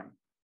destroying?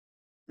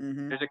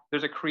 Mm-hmm.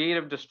 There's a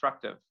creative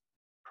destructive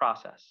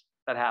process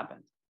that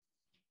happens.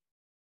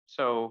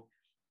 So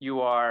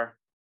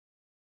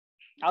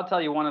I'll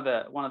tell you one of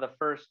the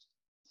first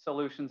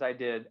solutions I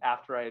did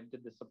after I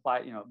did the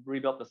supply,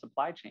 rebuilt the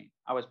supply chain.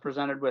 I was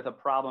presented with a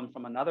problem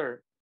from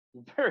another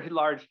very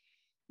large,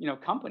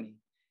 company.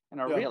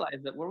 And I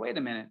realized that, wait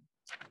a minute.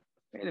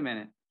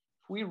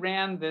 If we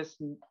ran this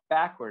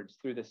backwards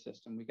through the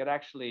system, we could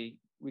actually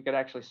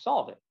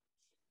solve it.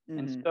 Mm-hmm.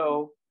 And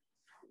so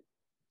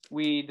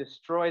we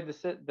destroyed the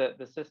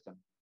system.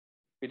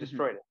 We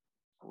destroyed it.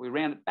 We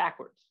ran it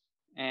backwards,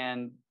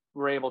 and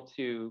we're able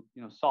to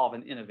solve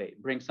and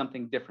innovate, bring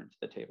something different to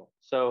the table.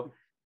 So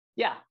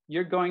yeah,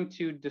 you're going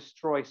to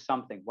destroy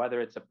something, whether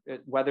it's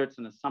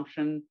an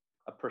assumption,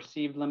 a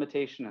perceived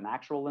limitation, an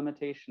actual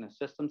limitation, a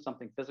system,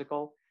 something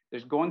physical.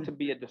 There's going to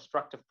be a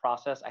destructive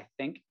process, I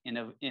think,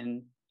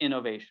 in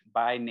innovation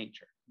by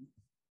nature.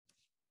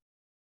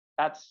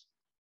 That's,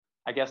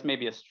 I guess,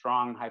 maybe a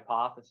strong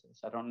hypothesis.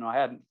 I don't know. I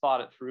hadn't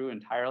thought it through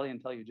entirely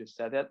until you just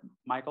said it,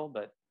 Michael,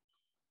 but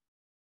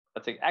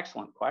that's an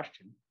excellent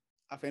question.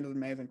 I think it's an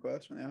amazing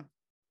question,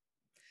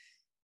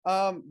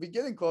 yeah. We're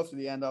getting close to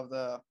the end of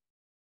the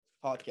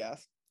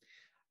podcast.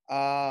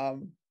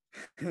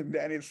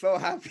 Danny's so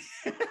happy.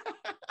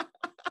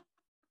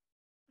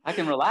 I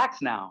can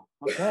relax now.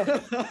 Okay.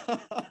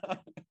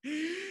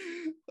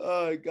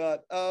 Oh God.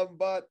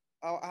 But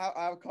I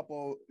have a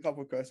couple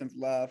questions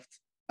left.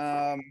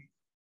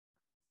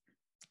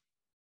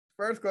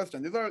 First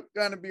question. These are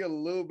going to be a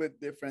little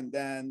bit different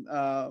than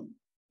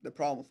the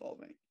problem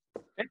solving.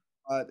 Okay.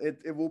 But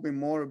it will be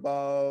more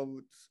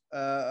about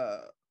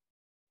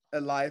a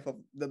life of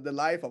the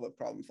life of a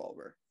problem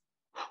solver.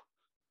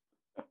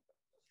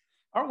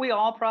 Aren't we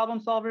all problem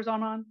solvers,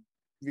 Armand?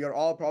 We are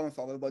all problem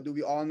solvers, but do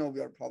we all know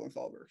we are problem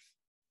solvers?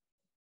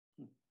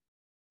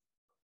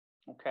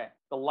 Okay.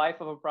 The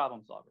life of a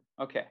problem solver.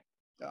 Okay.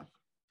 Yeah.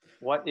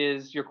 What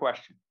is your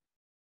question?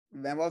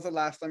 When was the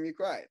last time you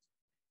cried,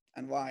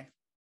 and why?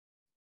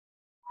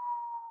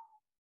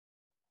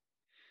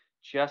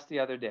 Just the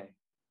other day.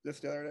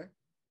 Just the other day?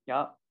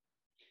 Yeah.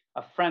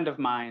 A friend of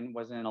mine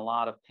was in a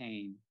lot of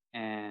pain,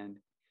 and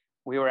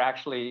we were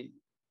actually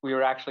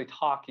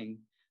talking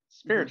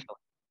spiritually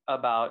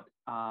about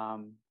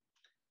God,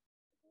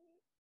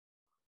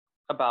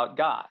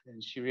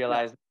 and she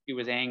realized she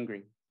was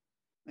angry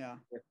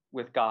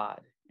with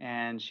God,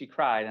 and she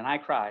cried, and I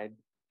cried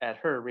at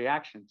her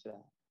reaction to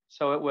that.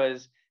 So it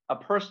was a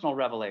personal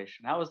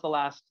revelation. That was the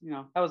last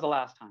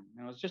time.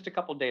 And it was just a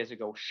couple of days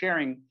ago,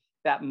 sharing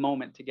that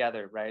moment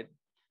together, right?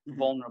 Mm-hmm.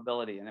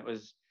 Vulnerability. And it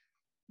was,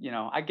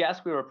 I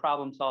guess we were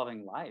problem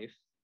solving life,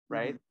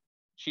 right?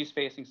 Mm-hmm. She's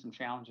facing some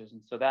challenges.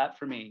 And so that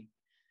for me,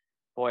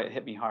 boy, it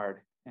hit me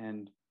hard.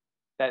 And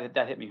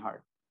that hit me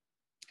hard.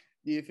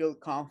 Do you feel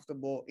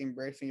comfortable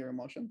embracing your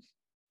emotions?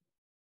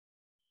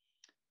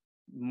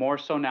 More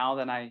so now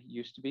than I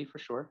used to be, for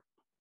sure.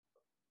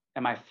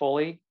 Am I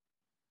fully?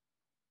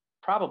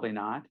 Probably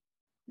not.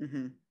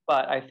 Mm-hmm.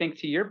 But I think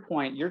to your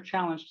point, your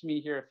challenge to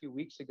me here a few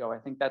weeks ago, I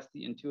think that's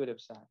the intuitive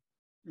side.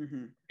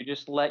 Mm-hmm. You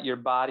just let your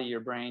body,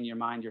 your brain, your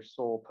mind, your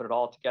soul, put it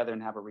all together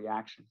and have a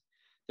reaction.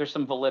 There's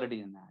some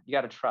validity in that. You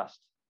got to trust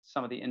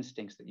some of the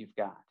instincts that you've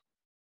got.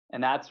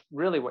 And that's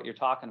really what you're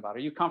talking about. Are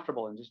you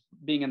comfortable in just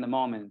being in the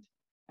moment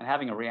and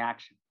having a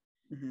reaction?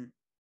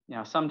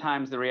 Mm-hmm.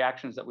 Sometimes the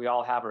reactions that we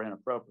all have are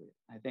inappropriate.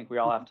 I think we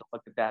all have to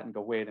look at that and go,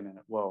 wait a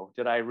minute, whoa,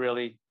 did I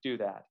really do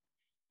that?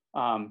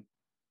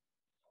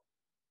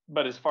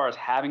 But as far as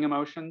having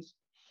emotions,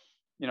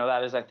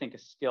 that is, I think, a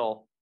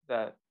skill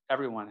that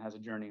everyone has a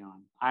journey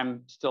on.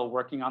 I'm still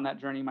working on that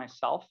journey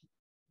myself,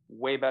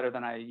 way better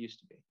than I used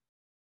to be.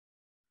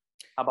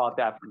 How about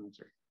that for an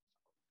answer?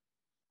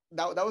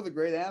 That was a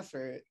great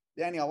answer.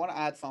 Danny, I want to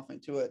add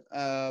something to it.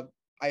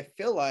 I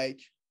feel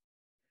like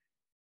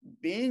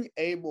being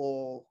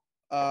able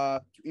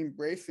to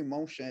embrace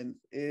emotions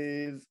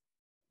is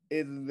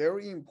a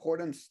very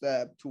important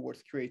step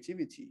towards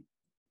creativity.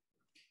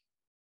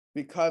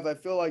 Because I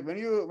feel like when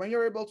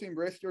you're able to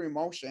embrace your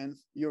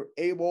emotions, you're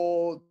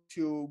able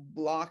to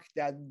block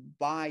that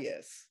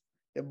bias,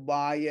 the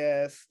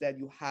bias that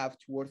you have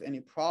towards any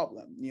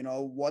problem.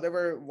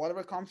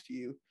 Whatever comes to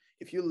you,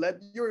 if you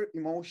let your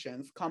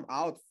emotions come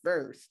out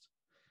first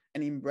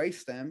and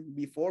embrace them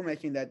before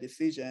making that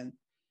decision,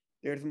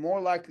 there's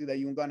more likely that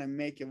you're gonna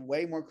make a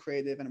way more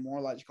creative and a more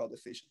logical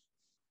decision.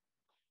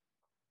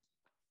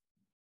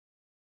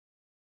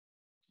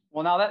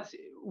 Well, now that's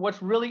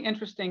what's really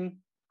interesting.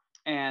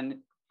 And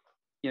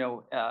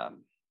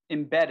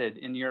embedded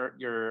in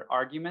your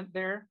argument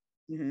there,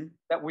 mm-hmm.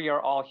 that we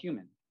are all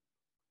human,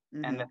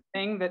 mm-hmm. and the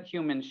thing that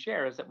humans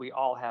share is that we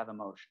all have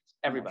emotions.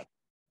 Everybody,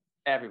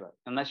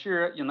 unless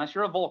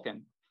you're a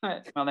Vulcan,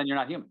 well, then you're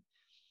not human.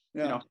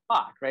 Yeah.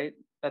 Spock, right?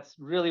 That's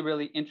really,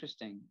 really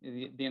interesting.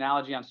 The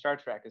analogy on Star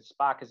Trek is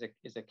Spock is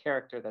a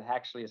character that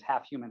actually is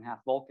half human, half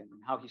Vulcan,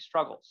 and how he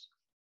struggles.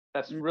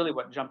 That's mm-hmm. really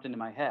what jumped into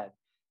my head.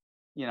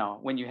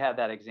 When you had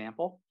that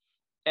example,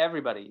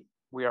 everybody.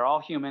 We are all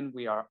human.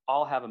 We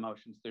all have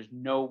emotions. There's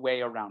no way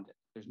around it.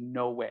 There's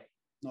no way.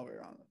 No way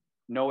around it.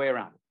 No way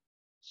around it.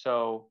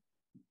 So,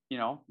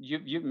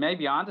 you may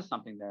be onto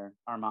something there,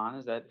 Armand,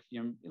 is that if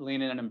you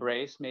lean in and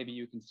embrace, maybe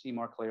you can see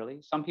more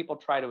clearly. Some people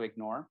try to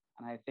ignore.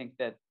 And I think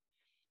that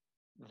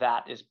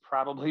is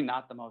probably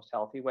not the most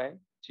healthy way,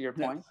 to your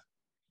point,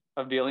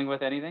 of dealing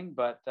with anything.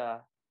 But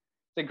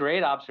it's a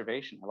great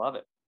observation. I love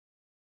it.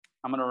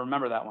 I'm going to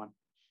remember that one.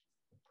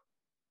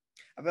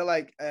 I feel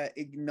like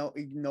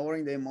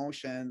ignoring the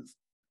emotions,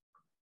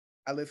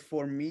 at least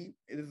for me,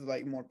 it is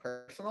like more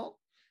personal.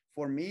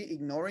 For me,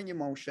 ignoring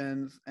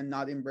emotions and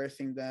not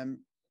embracing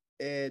them,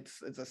 it's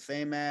the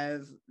same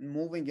as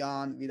moving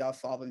on without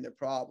solving the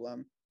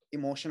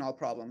emotional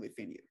problem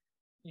within you.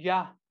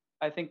 Yeah,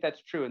 I think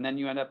that's true. And then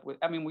you end up with,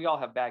 we all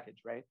have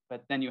baggage, right?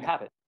 But then you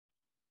have it.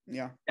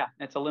 Yeah. Yeah,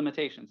 it's a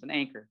limitation, it's an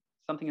anchor,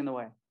 something in the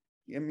way.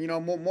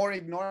 More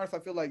ignorance, I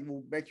feel like,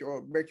 will break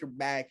your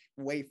back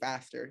way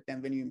faster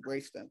than when you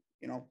embrace them,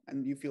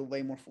 and you feel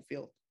way more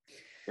fulfilled.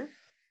 Sure.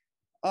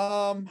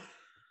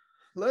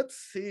 Let's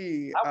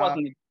see. That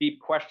wasn't a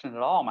deep question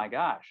at all. My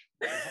gosh.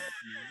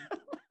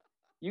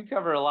 You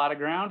cover a lot of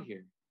ground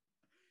here.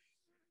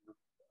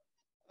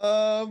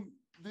 Do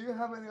you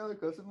have any other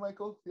questions,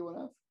 Michael? Do you want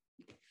to ask?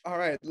 All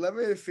right, let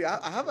me see.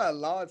 I have a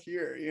lot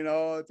here,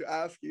 to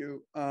ask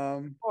you.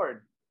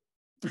 Lord.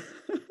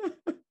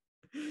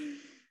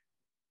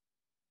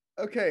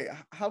 Okay,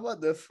 how about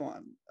this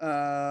one?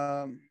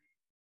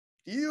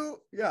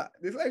 Yeah,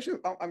 this actually,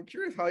 I'm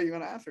curious how you're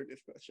gonna answer this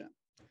question.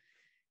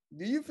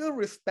 Do you feel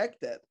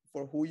respected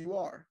for who you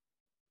are?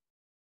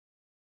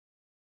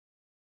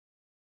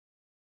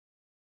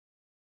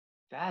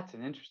 That's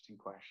an interesting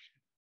question.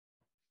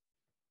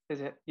 Is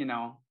it, you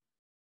know,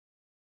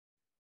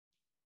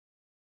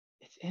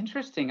 it's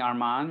interesting,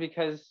 Armand,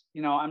 because,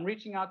 you know, I'm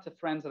reaching out to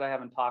friends that I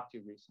haven't talked to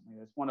recently.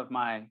 That's one of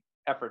my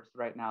efforts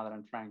right now that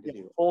I'm trying to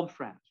Yeah. do. Old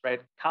friends,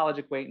 right? College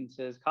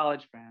acquaintances,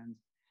 college friends.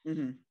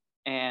 Mm-hmm.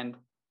 And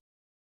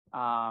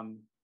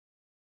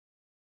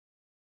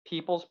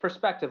people's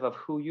perspective of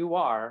who you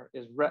are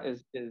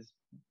is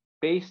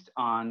based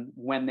on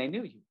when they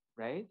knew you,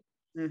 right?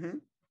 Mm-hmm.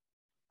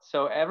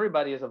 So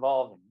everybody is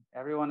evolving.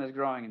 Everyone is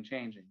growing and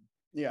changing.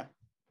 Yeah.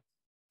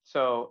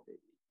 So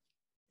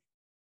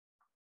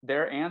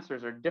their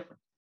answers are different,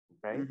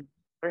 right? Mm-hmm.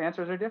 Their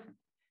answers are different.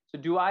 So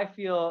do I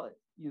feel,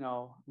 you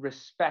know,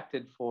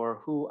 respected for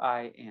who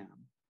I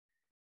am?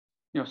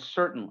 You know,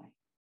 certainly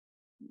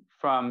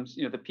from,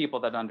 you know, the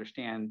people that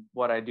understand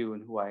what I do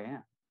and who I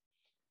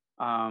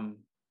am.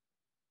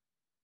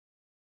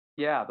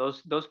 Yeah,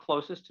 those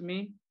closest to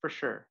me, for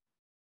sure,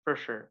 for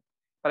sure.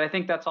 But I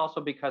think that's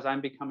also because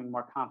I'm becoming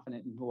more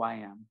confident in who I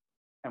am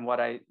and what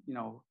I, you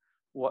know,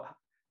 what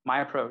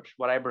my approach,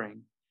 what I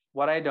bring,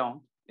 what I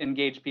don't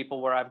engage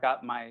people where I've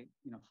got my,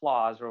 you know,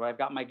 flaws or I've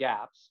got my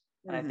gaps.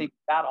 And I Mm-hmm. think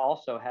that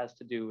also has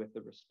to do with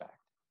the respect.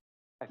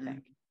 I think.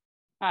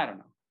 Mm-hmm. I don't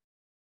know.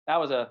 That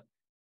was a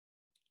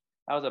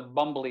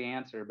bumbly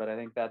answer, but I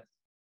think that's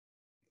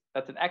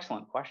an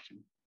excellent question.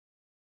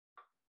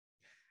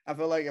 I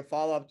feel like a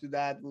follow up to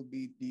that would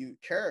be: do you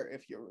care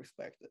if you're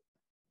respected?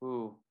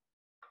 Ooh,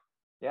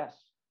 yes.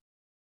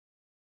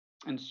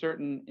 In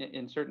certain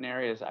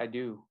areas, I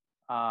do.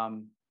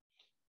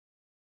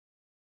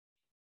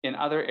 In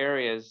other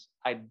areas,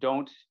 I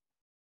don't.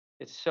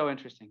 It's so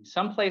interesting.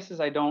 Some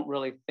places I don't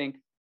really think.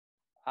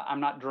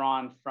 I'm not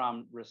drawn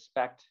from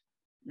respect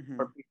Mm-hmm.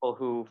 for people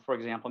who, for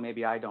example,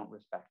 maybe I don't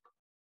respect,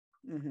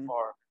 Mm-hmm.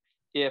 or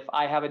if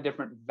I have a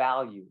different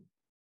value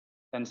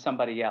than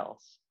somebody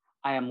else,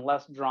 I am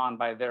less drawn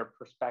by their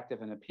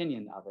perspective and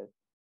opinion of it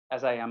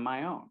as I am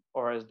my own,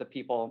 or as the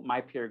people, my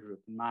peer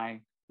group,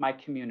 my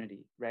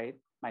community, right?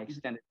 My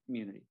extended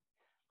community.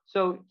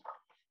 So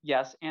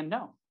yes and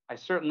no. I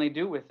certainly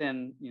do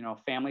within, you know,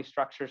 family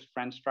structures,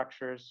 friend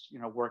structures, you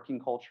know, working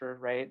culture,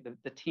 right?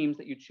 The teams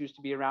that you choose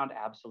to be around,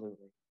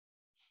 absolutely.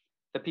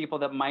 The people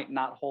that might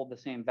not hold the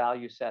same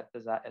value set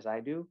as I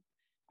do,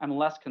 I'm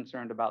less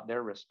concerned about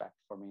their respect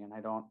for me, and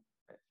I don't.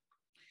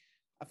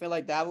 I feel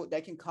like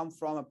that can come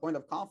from a point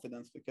of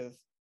confidence, because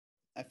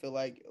I feel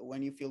like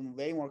when you feel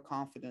way more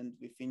confident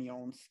within your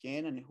own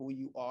skin and who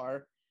you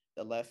are,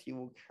 the less you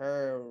will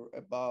care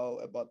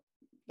about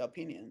the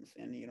opinions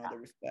and, you know, the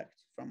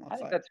respect from I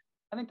think outside. that's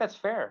I think that's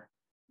fair.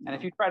 You And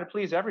if know, you try to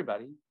please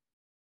everybody,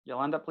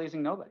 you'll end up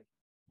pleasing nobody.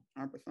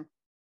 100%.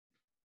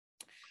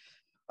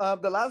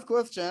 The last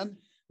question,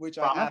 which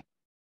I Promise?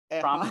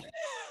 asked, Promise?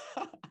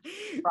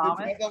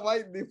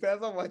 Promise?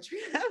 depends on what you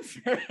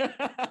answer.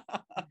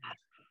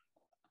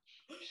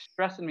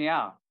 Stressing me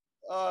out.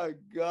 Oh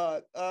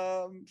God.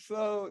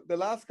 So the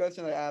last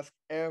question I ask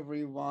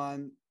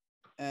everyone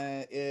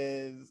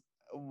is,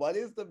 what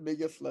is the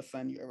biggest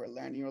lesson you ever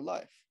learned in your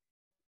life?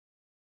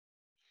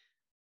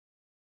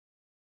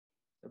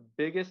 The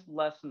biggest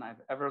lesson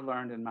I've ever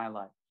learned in my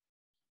life.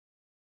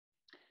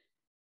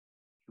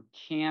 You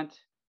can't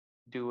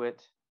do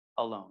it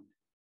alone.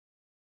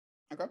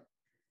 Okay.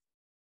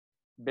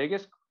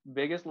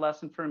 Biggest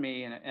lesson for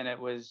me, and it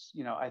was,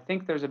 you know, I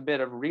think there's a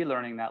bit of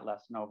relearning that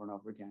lesson over and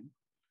over again.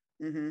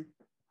 Mm-hmm.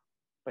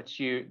 But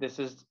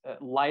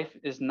life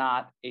is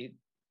not a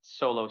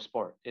solo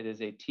sport. It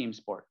is a team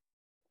sport.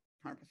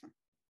 100%.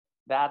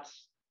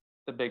 That's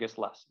the biggest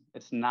lesson.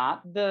 It's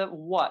not the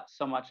what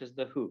so much as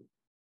the who.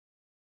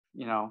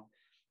 You know,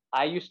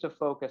 I used to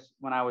focus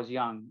when I was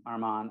young,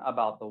 Armand,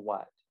 about the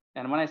what.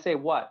 And when I say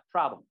what,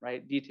 problem,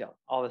 right? Detail,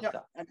 all this Yeah.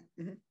 stuff,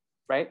 Mm-hmm.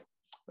 right?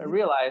 What I Mm-hmm.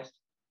 realized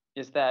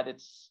is that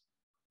it's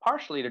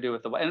partially to do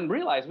with the what. And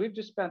realize we've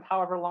just spent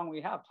however long we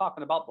have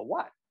talking about the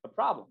what, the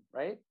problem,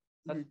 right?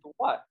 That's Mm-hmm. the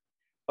what.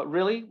 But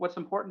really, what's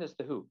important is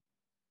the who.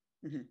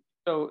 Mm-hmm.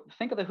 So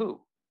think of the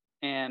who.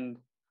 And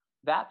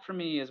that for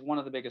me is one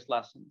of the biggest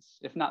lessons,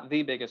 if not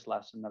the biggest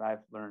lesson that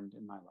I've learned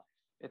in my life.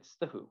 It's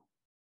the who.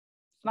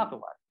 It's not the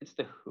what, it's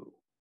the who.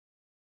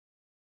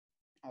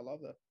 I love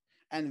that.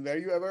 And were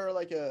you ever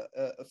like a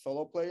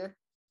solo player?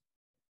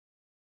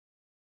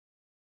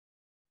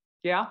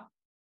 Yeah.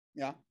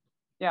 Yeah.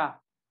 Yeah.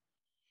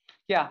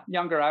 Yeah.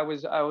 Younger, I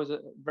was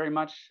very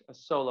much a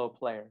solo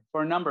player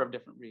for a number of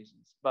different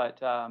reasons. But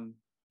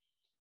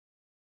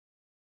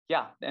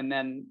yeah, and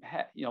then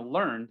you know,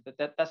 learned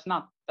that's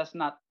not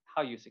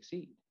how you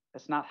succeed.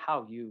 That's not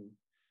how you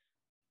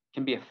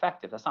can be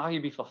effective. That's not how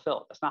you be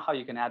fulfilled. That's not how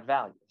you can add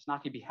value. It's not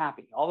how you be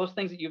happy. All those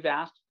things that you've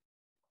asked,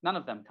 none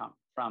of them come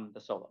from the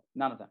solo.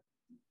 None of them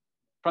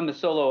from the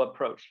solo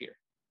approach here.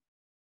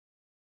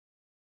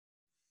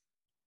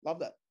 Love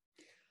that.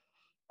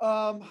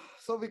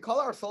 So we call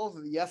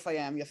ourselves the Yes I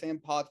Am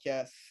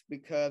podcast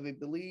because we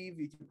believe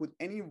you can put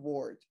any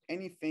word,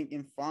 anything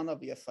in front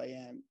of Yes I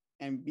Am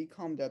and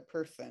become that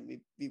person.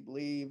 We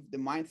believe the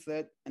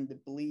mindset and the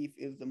belief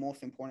is the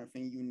most important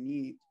thing you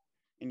need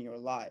in your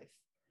life.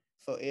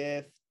 So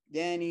if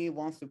Danny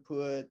wants to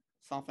put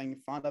something in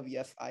front of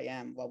Yes I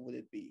Am, what would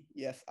it be?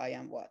 Yes, I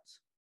am what?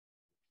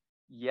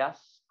 Yes,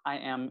 I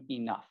am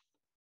enough.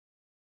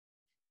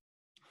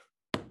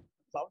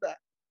 Love that.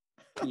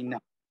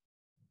 Enough.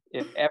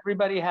 If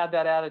everybody had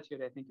that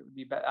attitude, I think it would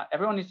be better.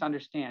 Everyone needs to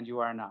understand you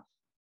are enough.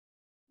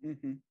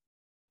 Mm-hmm.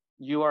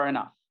 You are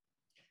enough.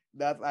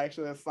 That's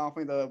actually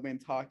something that I've been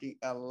talking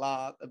a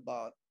lot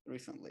about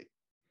recently.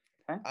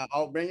 Okay.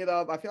 I'll bring it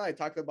up. I feel like I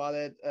talked about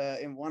it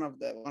in one of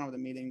the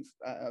meetings.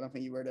 I don't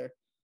think you were there,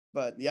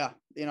 but yeah,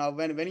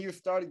 when you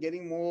start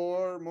getting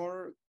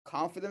more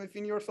confident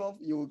within yourself,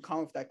 you will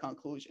come with that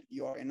conclusion.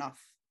 You are enough.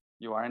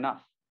 You are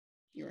enough.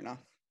 You're enough.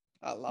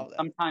 I love that.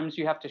 Sometimes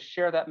you have to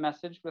share that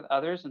message with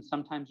others, and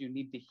sometimes you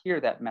need to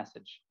hear that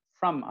message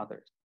from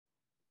others.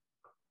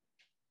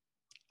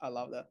 I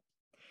love that.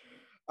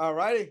 All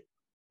righty.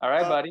 All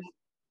right, buddy.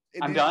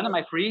 I'm done. Am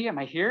I free? Am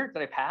I here?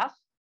 Did I pass?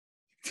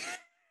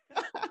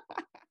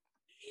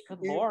 Good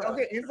Lord.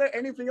 Okay, is there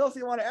anything else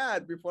you want to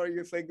add before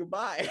you say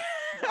goodbye?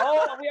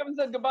 Oh, we haven't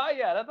said goodbye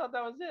yet. I thought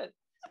that was it.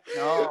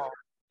 No,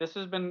 this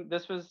has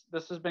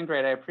been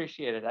great. I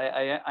appreciate it.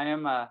 I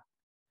am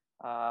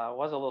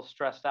was a little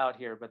stressed out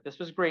here, but this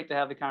was great to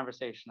have the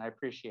conversation. I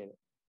appreciate it.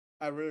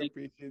 I really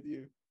appreciate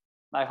you.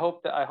 I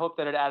hope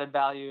that it added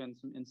value and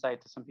some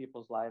insight to some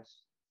people's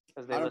lives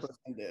as they listen.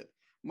 Did.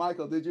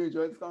 Michael, did you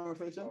enjoy this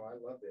conversation? Oh, I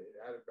loved it. It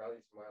added value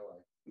to my life.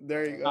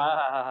 There you go.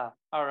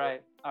 All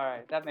right.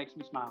 That makes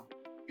me smile.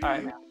 All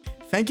right, man.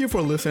 Thank you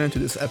for listening to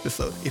this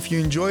episode. If you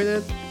enjoyed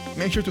it,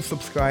 make sure to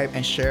subscribe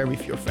and share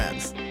with your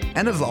friends.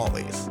 And as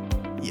always,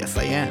 yes,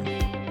 I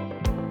am.